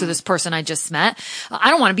vulnerable to this person I just met.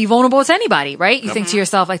 I don't want to be vulnerable to anybody, right? You think to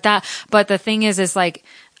yourself like that. But the thing is like,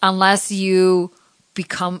 unless you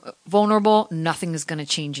become vulnerable, nothing is going to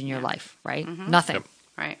change in your life, right? Nothing. Yep.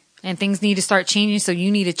 Right. And things need to start changing. So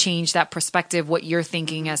you need to change that perspective, what you're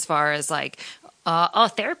thinking as far as like,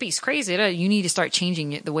 therapy's crazy. You need to start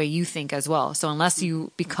changing it the way you think as well. So unless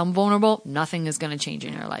you become vulnerable, nothing is going to change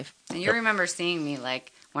in your life. And you remember seeing me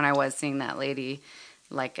like when I was seeing that lady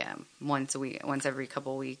like once every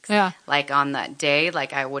couple weeks. Yeah. Like on that day,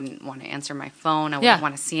 like I wouldn't want to answer my phone. I wouldn't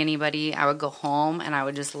want to see anybody. I would go home and I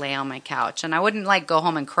would just lay on my couch. And I wouldn't like go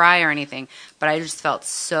home and cry or anything, but I just felt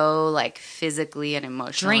so like physically and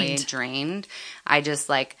emotionally drained. I just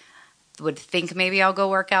like would think maybe I'll go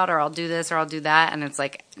work out or I'll do this or I'll do that. And it's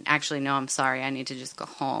like, actually, no, I'm sorry. I need to just go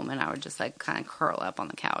home. And I would just like kind of curl up on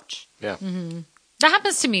the couch. Yeah. That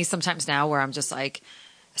happens to me sometimes now where I'm just like,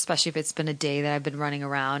 especially if it's been a day that I've been running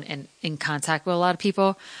around and in contact with a lot of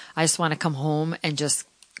people, I just want to come home and just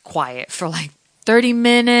quiet for like 30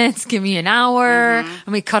 minutes, give me an hour. Let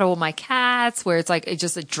me cuddle with my cats where it's like, it's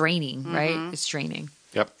just draining, right? It's draining.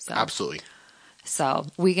 Yep. So. Absolutely. So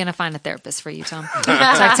we're going to find a therapist for you, Tom.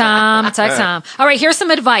 Tech Tom. All right, here's some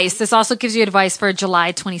advice. This also gives you advice for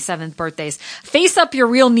July 27th birthdays. Face up your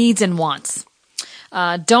real needs and wants.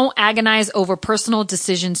 Don't agonize over personal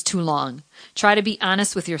decisions too long. Try to be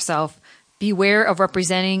honest with yourself. Beware of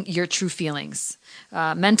representing your true feelings.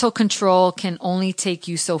 Mental control can only take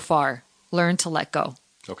you so far. Learn to let go.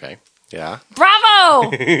 Okay. Yeah.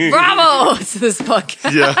 Bravo to this book.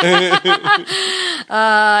 Yeah.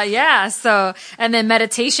 Yeah. So, and then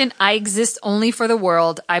meditation. I exist only for the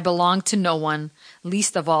world. I belong to no one,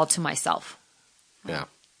 least of all to myself. Yeah.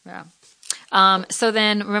 Yeah. So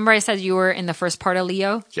then remember I said you were in the first part of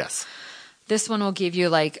Leo? Yes. This one will give you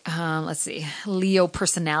like, let's see, Leo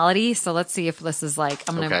personality. So let's see if this is like,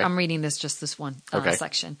 I'm reading this one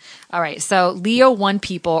section. All right. So Leo 1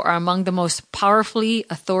 people are among the most powerfully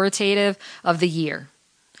authoritative of the year.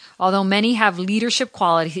 Although many have leadership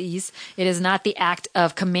qualities, it is not the act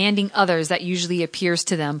of commanding others that usually appears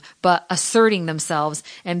to them, but asserting themselves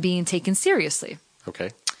and being taken seriously.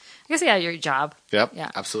 Okay. guess, yeah, your job. Yep. Yeah.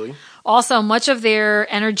 Absolutely. Also, much of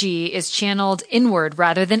their energy is channeled inward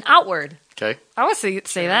rather than outward. Okay. I would say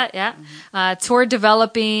that, yeah. Toward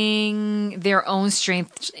developing their own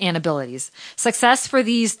strengths and abilities. Success for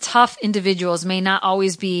these tough individuals may not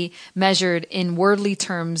always be measured in worldly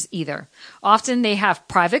terms either. Often they have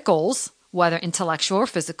private goals, whether intellectual or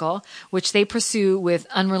physical, which they pursue with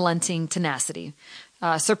unrelenting tenacity.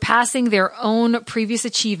 Surpassing their own previous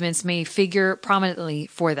achievements may figure prominently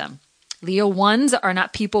for them. Leo 1s are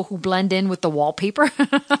not people who blend in with the wallpaper.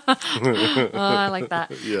 I like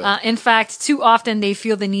that. Yeah. In fact, too often they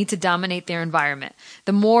feel the need to dominate their environment.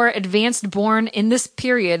 The more advanced born in this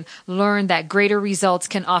period learn that greater results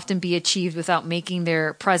can often be achieved without making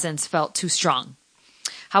their presence felt too strong.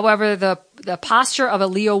 However, the posture of a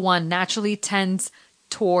Leo 1 naturally tends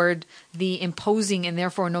toward the imposing, and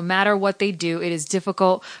therefore, no matter what they do, it is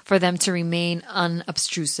difficult for them to remain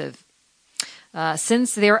unobtrusive.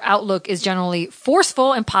 Since their outlook is generally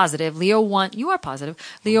forceful and positive, Leo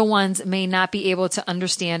 1s may not be able to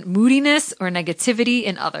understand moodiness or negativity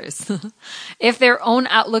in others. If their own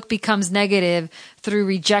outlook becomes negative through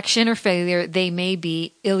rejection or failure, they may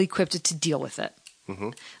be ill-equipped to deal with it.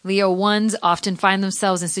 Leo 1s often find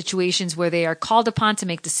themselves in situations where they are called upon to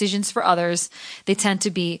make decisions for others. They tend to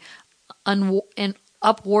be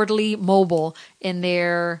upwardly mobile in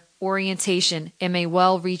their orientation and may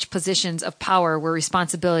well reach positions of power where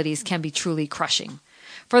responsibilities can be truly crushing.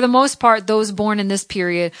 For the most part, those born in this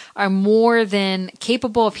period are more than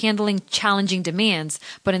capable of handling challenging demands,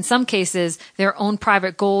 but in some cases, their own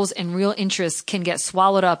private goals and real interests can get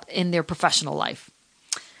swallowed up in their professional life.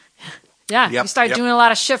 Yeah, Yep, you start yep. doing a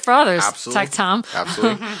lot of shit for others, Absolutely. Tech Tom.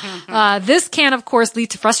 Absolutely. This can, of course,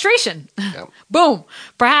 lead to frustration. Yep. Boom.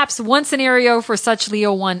 Perhaps one scenario for such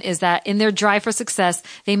Leo 1 is that in their drive for success,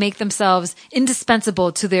 they make themselves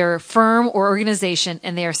indispensable to their firm or organization,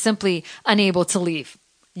 and they are simply unable to leave.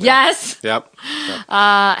 Yes. Yep.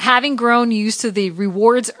 Having grown used to the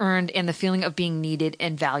rewards earned and the feeling of being needed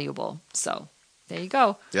and valuable. So there you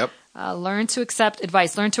go. Yep. Learn to accept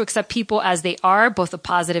advice. Learn to accept people as they are, both the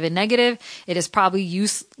positive and negative. It is probably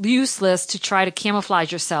useless to try to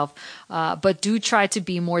camouflage yourself, but do try to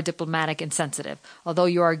be more diplomatic and sensitive. Although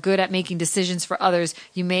you are good at making decisions for others,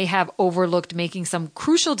 you may have overlooked making some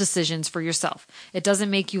crucial decisions for yourself. It doesn't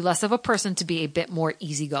make you less of a person to be a bit more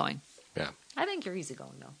easygoing. Yeah. I think you're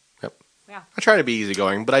easygoing, though. Yep. Yeah. I try to be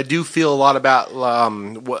easygoing, but I do feel a lot about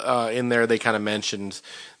in there. They kind of mentioned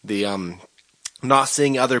the not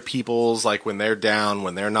seeing other people's, like when they're down,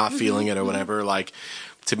 when they're not feeling it or whatever. Like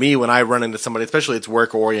to me, when I run into somebody, especially it's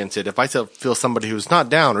work oriented, if I feel somebody who's not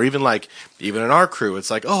down, or even in our crew, it's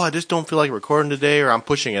like, oh, I just don't feel like recording today, or I'm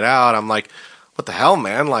pushing it out. I'm like, what the hell,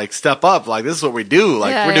 man? Like, step up. Like, this is what we do.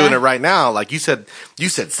 Like, we're doing it right now. Like you said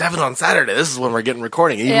 7 on Saturday. This is when we're getting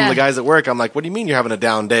recording. Even the guys at work, I'm like, what do you mean you're having a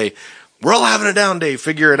down day? We're all having a down day.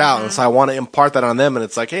 Figure it out. And so I want to impart that on them. And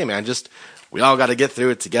it's like, hey, man, we all got to get through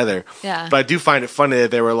it together. Yeah. But I do find it funny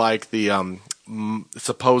that they were like the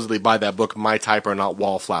supposedly by that book, My Type Are Not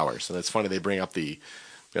Wallflowers. And it's funny they bring up the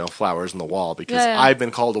flowers on the wall, because I've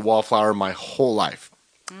been called a wallflower my whole life.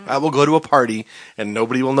 I will go to a party and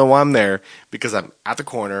nobody will know I'm there because I'm at the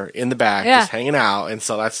corner in the back just hanging out, and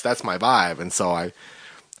so that's my vibe. And so I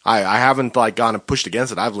haven't gone and pushed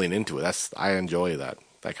against it. I've leaned into it. I enjoy that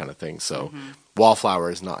kind of thing. So wallflower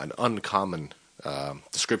is not an uncommon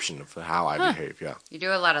description of how I behave. Yeah, you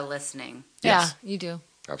do a lot of listening. Yes. Yeah, you do.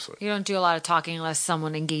 Absolutely. You don't do a lot of talking unless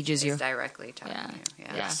someone engages you. It's directly talking to you.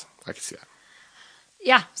 Yeah. Yes, I can see that.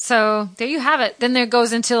 Yeah, so there you have it. Then there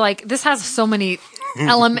goes into this has so many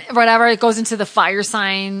whatever. It goes into the fire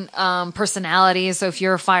sign personality. So if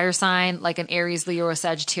you're a fire sign, like an Aries, Leo, or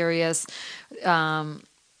Sagittarius,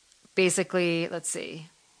 basically, let's see.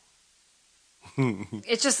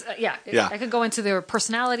 It's just I could go into their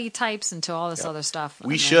personality types, into all this other stuff.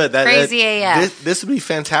 We should. Crazy AF. This would be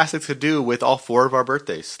fantastic to do with all 4 of our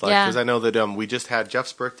birthdays. Because I know that we just had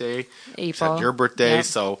Jeff's birthday, April, had your birthday. Yeah.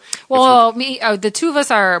 So the 2 of us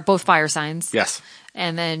are both fire signs. Yes.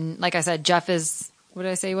 And then, like I said, Jeff is, what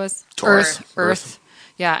did I say he was? Taurus. Earth.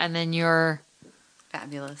 Yeah, and then you're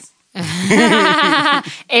Fabulous.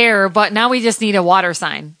 air, but now we just need a water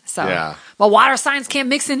sign. So, but water signs can't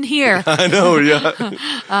mix in here. I know,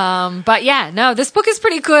 yeah. But yeah, no, this book is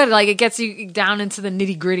pretty good. Like, it gets you down into the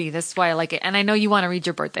nitty gritty. That's why I like it. And I know you want to read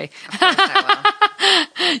your birthday. Of course I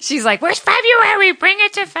will. She's like, "Where's February? Bring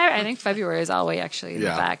it to February." I think February is all the way actually in the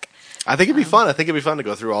back. I think it'd be fun. I think it'd be fun to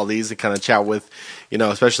go through all these and kind of chat with,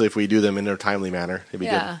 especially if we do them in a timely manner. It'd be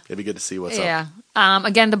good. It'd be good to see what's up. Yeah.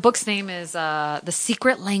 Again, the book's name is The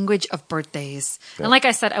Secret Language of Birthdays. Yep. And like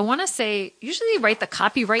I said, I want to say, usually they write the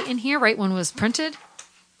copyright in here, right, when it was printed.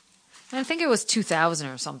 I think it was 2000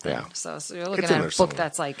 or something. Yeah. So you're looking It's in at a there book somewhere.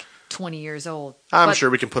 that's like 20 years old. I'm But, sure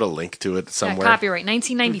we can put a link to it yeah, somewhere. copyright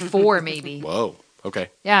 1994 maybe. Whoa. Okay.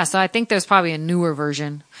 Yeah, so I think there's probably a newer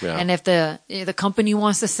version. Yeah. And if the company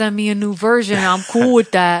wants to send me a new version, I'm cool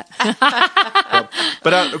with that.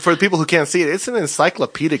 But for the people who can't see it, it's an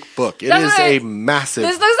encyclopedic book. It That's is right. a massive.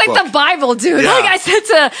 This looks like book. the Bible, dude. Yeah. Like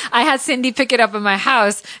I had Cindy pick it up in my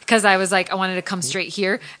house because I was like, I wanted to come straight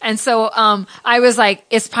here. And so I was like,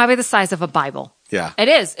 it's probably the size of a Bible. Yeah. It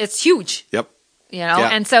is. It's huge. Yep. You know, Yeah.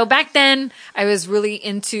 and so back then I was really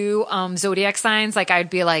into zodiac signs. Like I'd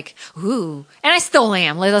be like, ooh, and I still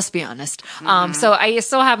am. Let's be honest. So I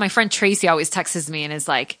still have my friend Tracy always texts me and is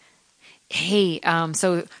like, hey,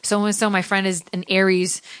 so and so my friend is an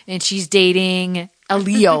Aries and she's dating a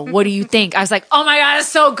Leo. What do you think? I was like, oh my God, it's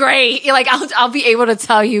so great. Like I'll be able to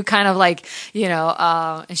tell you kind of like, you know,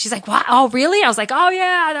 and she's like, wow, oh really? I was like, oh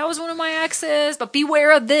yeah, that was one of my exes, but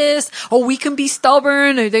beware of this. Oh, we can be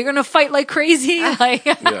stubborn or they're going to fight like crazy. Like,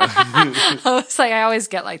 I was like, I always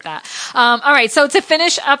get like that. All right. So to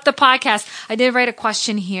finish up the podcast, I did write a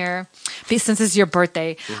question here since it's your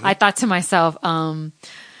birthday. I thought to myself,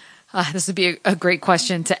 this would be a great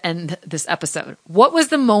question to end this episode. What was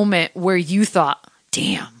the moment where you thought,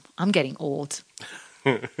 damn, I'm getting old?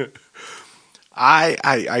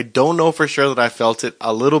 I don't know for sure that I felt it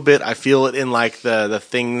a little bit. I feel it in like the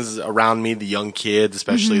things around me, the young kids,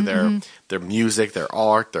 especially their music, their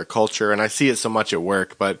art, their culture, and I see it so much at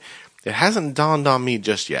work, but it hasn't dawned on me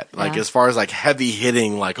just yet. Like as far as like heavy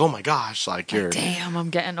hitting, like, oh my gosh, like you're Damn, I'm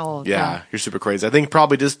getting old. yeah, you're super crazy. I think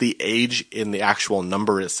probably just the age in the actual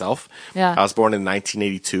number itself. Yeah. I was born in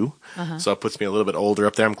 1982, so it puts me a little bit older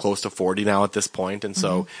up there. I'm close to 40 now at this point, and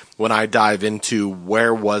so when I dive into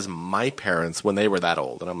where was my parents when they were that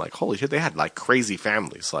old, and I'm like, holy shit, they had like crazy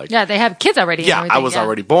families. Like, Yeah, they have kids already. and yeah, I everything, was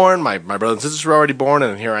already born. My brothers and sisters were already born,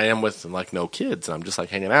 and here I am with like no kids, and I'm just like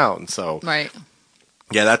hanging out, and so Right.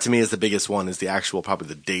 yeah, that to me is the biggest one. Is the actual probably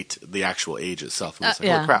the date, the actual age itself. I'm just like,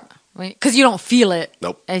 holy crap. Because you don't feel it.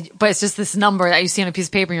 Nope. But it's just this number that you see on a piece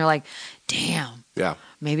of paper and you're like, damn, Yeah.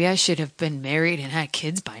 maybe I should have been married and had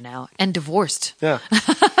kids by now and divorced. Yeah.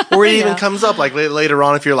 Or it even Yeah. comes up like later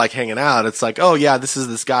on if you're like hanging out, it's like, oh yeah, this is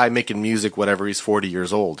this guy making music, whatever, he's 40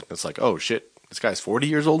 years old. It's like, oh shit, this guy's 40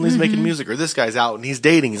 years old and he's making music, or this guy's out and he's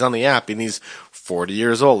dating, he's on the app and he's 40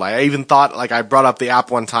 years old. I even thought, like, I brought up the app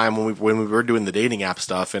one time when we were doing the dating app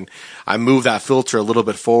stuff, and I moved that filter a little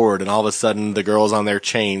bit forward, and all of a sudden the girls on there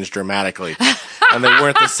changed dramatically. And they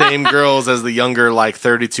weren't the same girls as the younger, like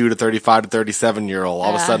 32 to 35 to 37 year old. All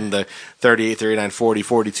of a sudden the 38, 39, 40,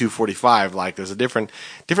 42, 45, like there's a different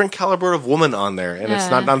caliber of woman on there. And it's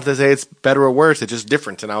not to say it's better or worse, it's just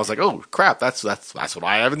different. And I was like, oh crap, that's what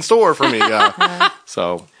I have in store for me.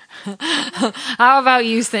 So. How about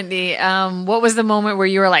you, Cindy? What was the moment where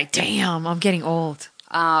you were like, damn, I'm getting old?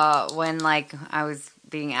 When like I was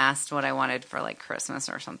being asked what I wanted for like Christmas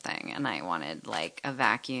or something, and I wanted like a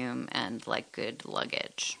vacuum and like good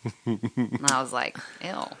luggage, and I was like, "Ew,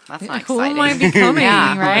 that's not Who exciting." am I becoming, yeah,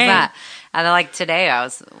 what was right? that? And then, like today, I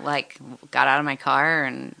was like, got out of my car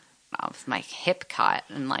and my hip caught,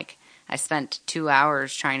 and like I spent 2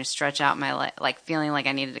 hours trying to stretch out my like feeling like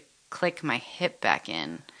I needed to click my hip back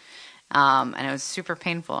in, and it was super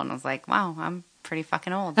painful. And I was like, "Wow, I'm pretty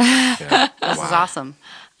fucking old. This is awesome."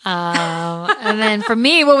 And then for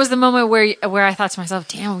me, what was the moment where I thought to myself,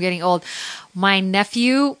 damn, I'm getting old? My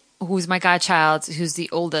nephew, who's my godchild, who's the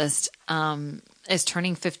oldest, is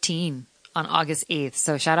turning 15 on August 8th.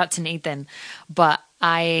 So shout out to Nathan. But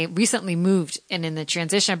I recently moved, and in the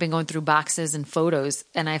transition, I've been going through boxes and photos,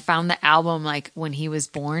 and I found the album like when he was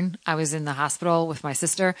born. I was in the hospital with my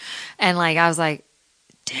sister, and like I was like,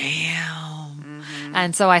 damn.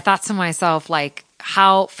 And so I thought to myself, like,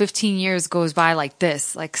 how 15 years goes by like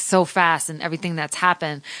this, like so fast, and everything that's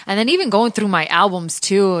happened. And then even going through my albums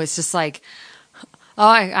too, it's just like,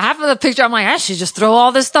 oh, half of the picture, I'm like, I should just throw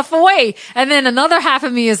all this stuff away. And then another half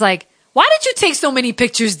of me is like, why did you take so many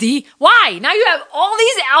pictures, D? Why? Now you have all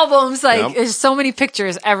these albums, like there's so many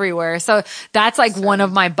pictures everywhere. So that's like one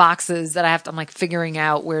of my boxes that I'm like figuring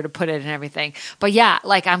out where to put it and everything. But yeah,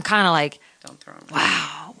 like I'm kind of like, Don't throw them.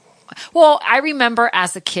 wow. Well, I remember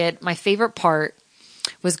as a kid, my favorite part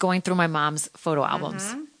was going through my mom's photo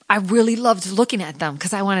albums. I really loved looking at them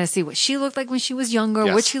because I wanted to see what she looked like when she was younger,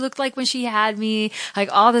 what she looked like when she had me, like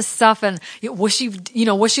all this stuff. And what she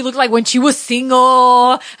looked like when she was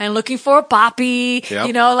single and looking for a poppy,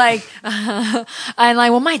 like, and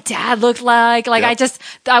like what my dad looked like. Like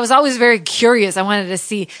I was always very curious. I wanted to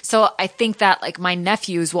see. So I think that like my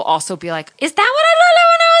nephews will also be like, is that what I looked like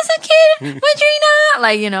when I was was a kid, Madrina.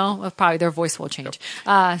 Like, you know, probably their voice will change.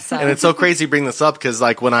 And it's so crazy to bring this up because,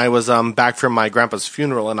 like, when I was back from my grandpa's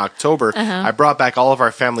funeral in October, I brought back all of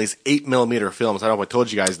our family's 8mm films. I don't know if I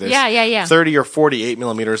told you guys this. Yeah. 30 or 40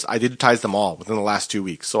 8mm. I digitized them all within the last 2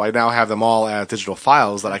 weeks. So I now have them all as digital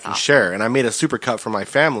files that I can share. And I made a super cut for my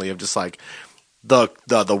family of just like the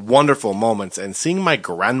wonderful moments. And seeing my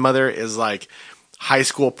grandmother is like high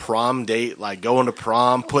school prom date, like going to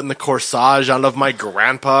prom, putting the corsage on of my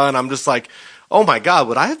grandpa. And I'm just like, oh my God,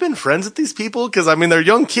 would I have been friends with these people? Because I mean, they're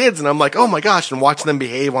young kids, and I'm like, oh my gosh, and watching them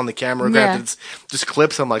behave on the camera. Granted, it's just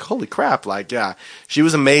clips. I'm like, holy crap! Like, yeah, she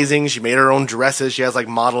was amazing. She made her own dresses. She has like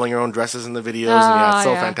modeling her own dresses in the videos, and it's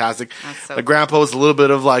so fantastic. So my grandpa was a little bit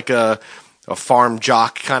of like a farm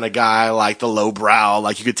jock kind of guy, like the low brow.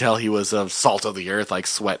 Like you could tell he was a salt of the earth, like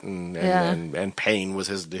sweat and pain was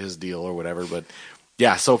his deal or whatever. But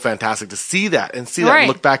yeah, so fantastic to see that and and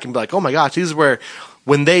look back and be like, oh my gosh, these were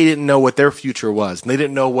when they didn't know what their future was, and they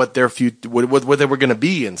didn't know what their what they were going to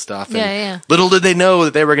be and stuff. And little did they know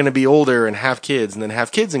that they were going to be older and have kids, and then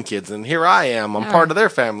have kids and kids. And here I am, I'm part of their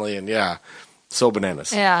family, and so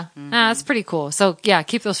bananas. Yeah, that's pretty cool. So yeah,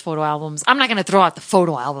 keep those photo albums. I'm not going to throw out the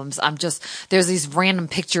photo albums. There's these random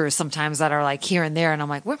pictures sometimes that are like here and there, and I'm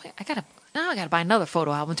like, I gotta buy another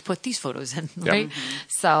photo album to put these photos in, right?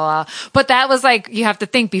 So, but that was like, you have to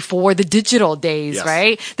think before the digital days,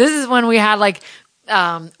 right? This is when we had like,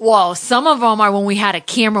 some of them are when we had a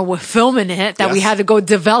camera with film in it that we had to go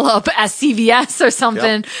develop at CVS or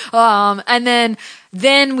something. And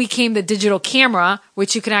then we came the digital camera,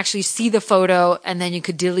 which you can actually see the photo and then you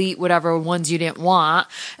could delete whatever ones you didn't want.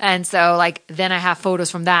 And so like, then I have photos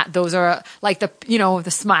from that. Those are like the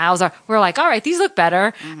smiles we're like, all right, these look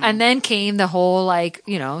better. And then came the whole like,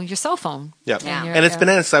 your cell phone. Yep. And it's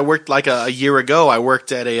bananas. I worked like a year ago. I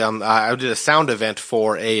worked at I did a sound event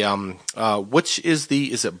for which is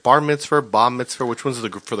it bar mitzvah, bat mitzvah? Which one's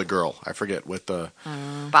for the girl? I forget what the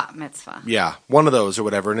bat mitzvah. Yeah, one of those or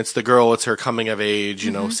whatever. And it's the girl. It's her coming of age.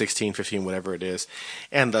 16, 15, whatever it is.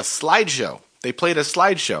 And the slideshow, they played a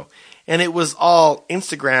slideshow, and it was all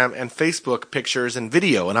Instagram and Facebook pictures and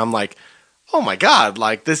video. And I'm like, oh my God,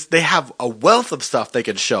 like this, they have a wealth of stuff they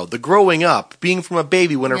could show. The growing up, being from a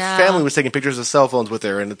baby when her family was taking pictures of cell phones with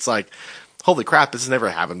her. And it's like, holy crap, this has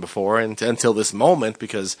never happened before until this moment,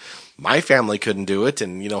 because my family couldn't do it.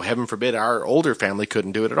 And, heaven forbid, our older family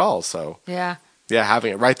couldn't do it at all. So yeah,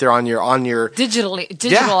 having it right there on your digital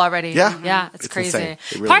already. Yeah, it's crazy.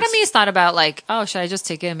 Really Part of me has thought about like, oh, should I just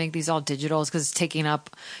take it and make these all digitals because it's taking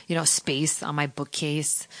up, space on my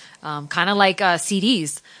bookcase, kind of like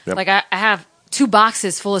CDs. Yep. Like I have 2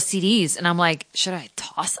 boxes full of CDs, and I'm like, should I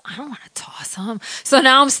toss? I don't want to toss them. So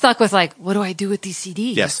now I'm stuck with like, what do I do with these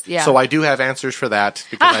CDs? Yes. Yeah. So I do have answers for that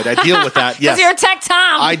because I deal with that. Yes. Because you're a tech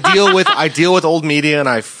Tom. I deal with old media, and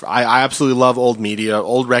I absolutely love old media,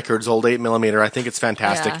 old records, old 8mm. I think it's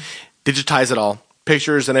fantastic. Digitize it all,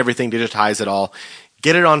 pictures and everything. Digitize it all.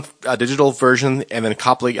 Get it on a digital version and then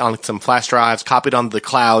copy it on some flash drives, copy it on the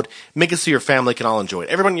cloud, make it so your family can all enjoy it.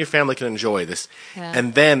 Everyone in your family can enjoy this. Yeah.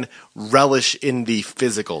 And then relish in the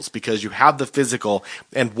physicals because you have the physical.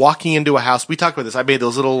 And walking into a house, we talked about this. I made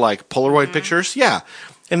those little like Polaroid pictures. Yeah.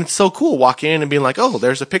 And it's so cool walking in and being like, oh,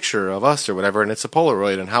 there's a picture of us or whatever, and it's a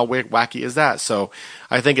Polaroid, and how wacky is that? So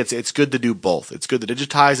I think it's good to do both. It's good to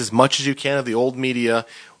digitize as much as you can of the old media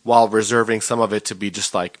while reserving some of it to be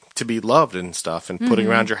just like to be loved and stuff, and putting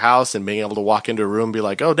around your house and being able to walk into a room and be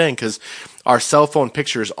like, oh dang, because our cell phone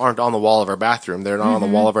pictures aren't on the wall of our bathroom, they're not on the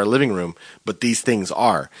wall of our living room, but these things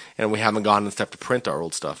are, and we haven't gone and stuff to print our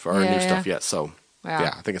old stuff or our new stuff yet. So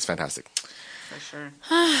I think it's fantastic. For sure.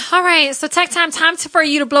 All right, so tech time for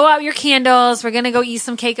you to blow out your candles. We're gonna go eat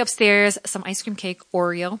some cake upstairs, some ice cream cake,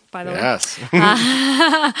 Oreo, by the way. Yes.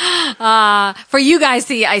 For you guys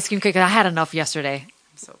to eat ice cream cake, I had enough yesterday.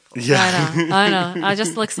 So full. Yeah. I know. I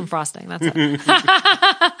just licked some frosting. That's it.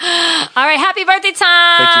 All right. Happy birthday,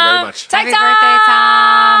 Tom. Thank you very much. Tech Happy birthday,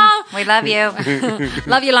 Tom. We love you.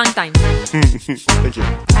 Love you long time. Thank you.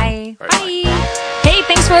 Bye. Right, bye. Hey,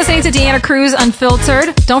 thanks for listening to Deanna Cruz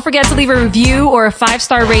Unfiltered. Don't forget to leave a review or a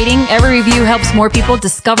 5-star rating. Every review helps more people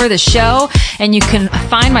discover the show. And you can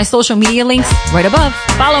find my social media links right above.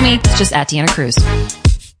 Follow me. It's just at Deanna Cruz.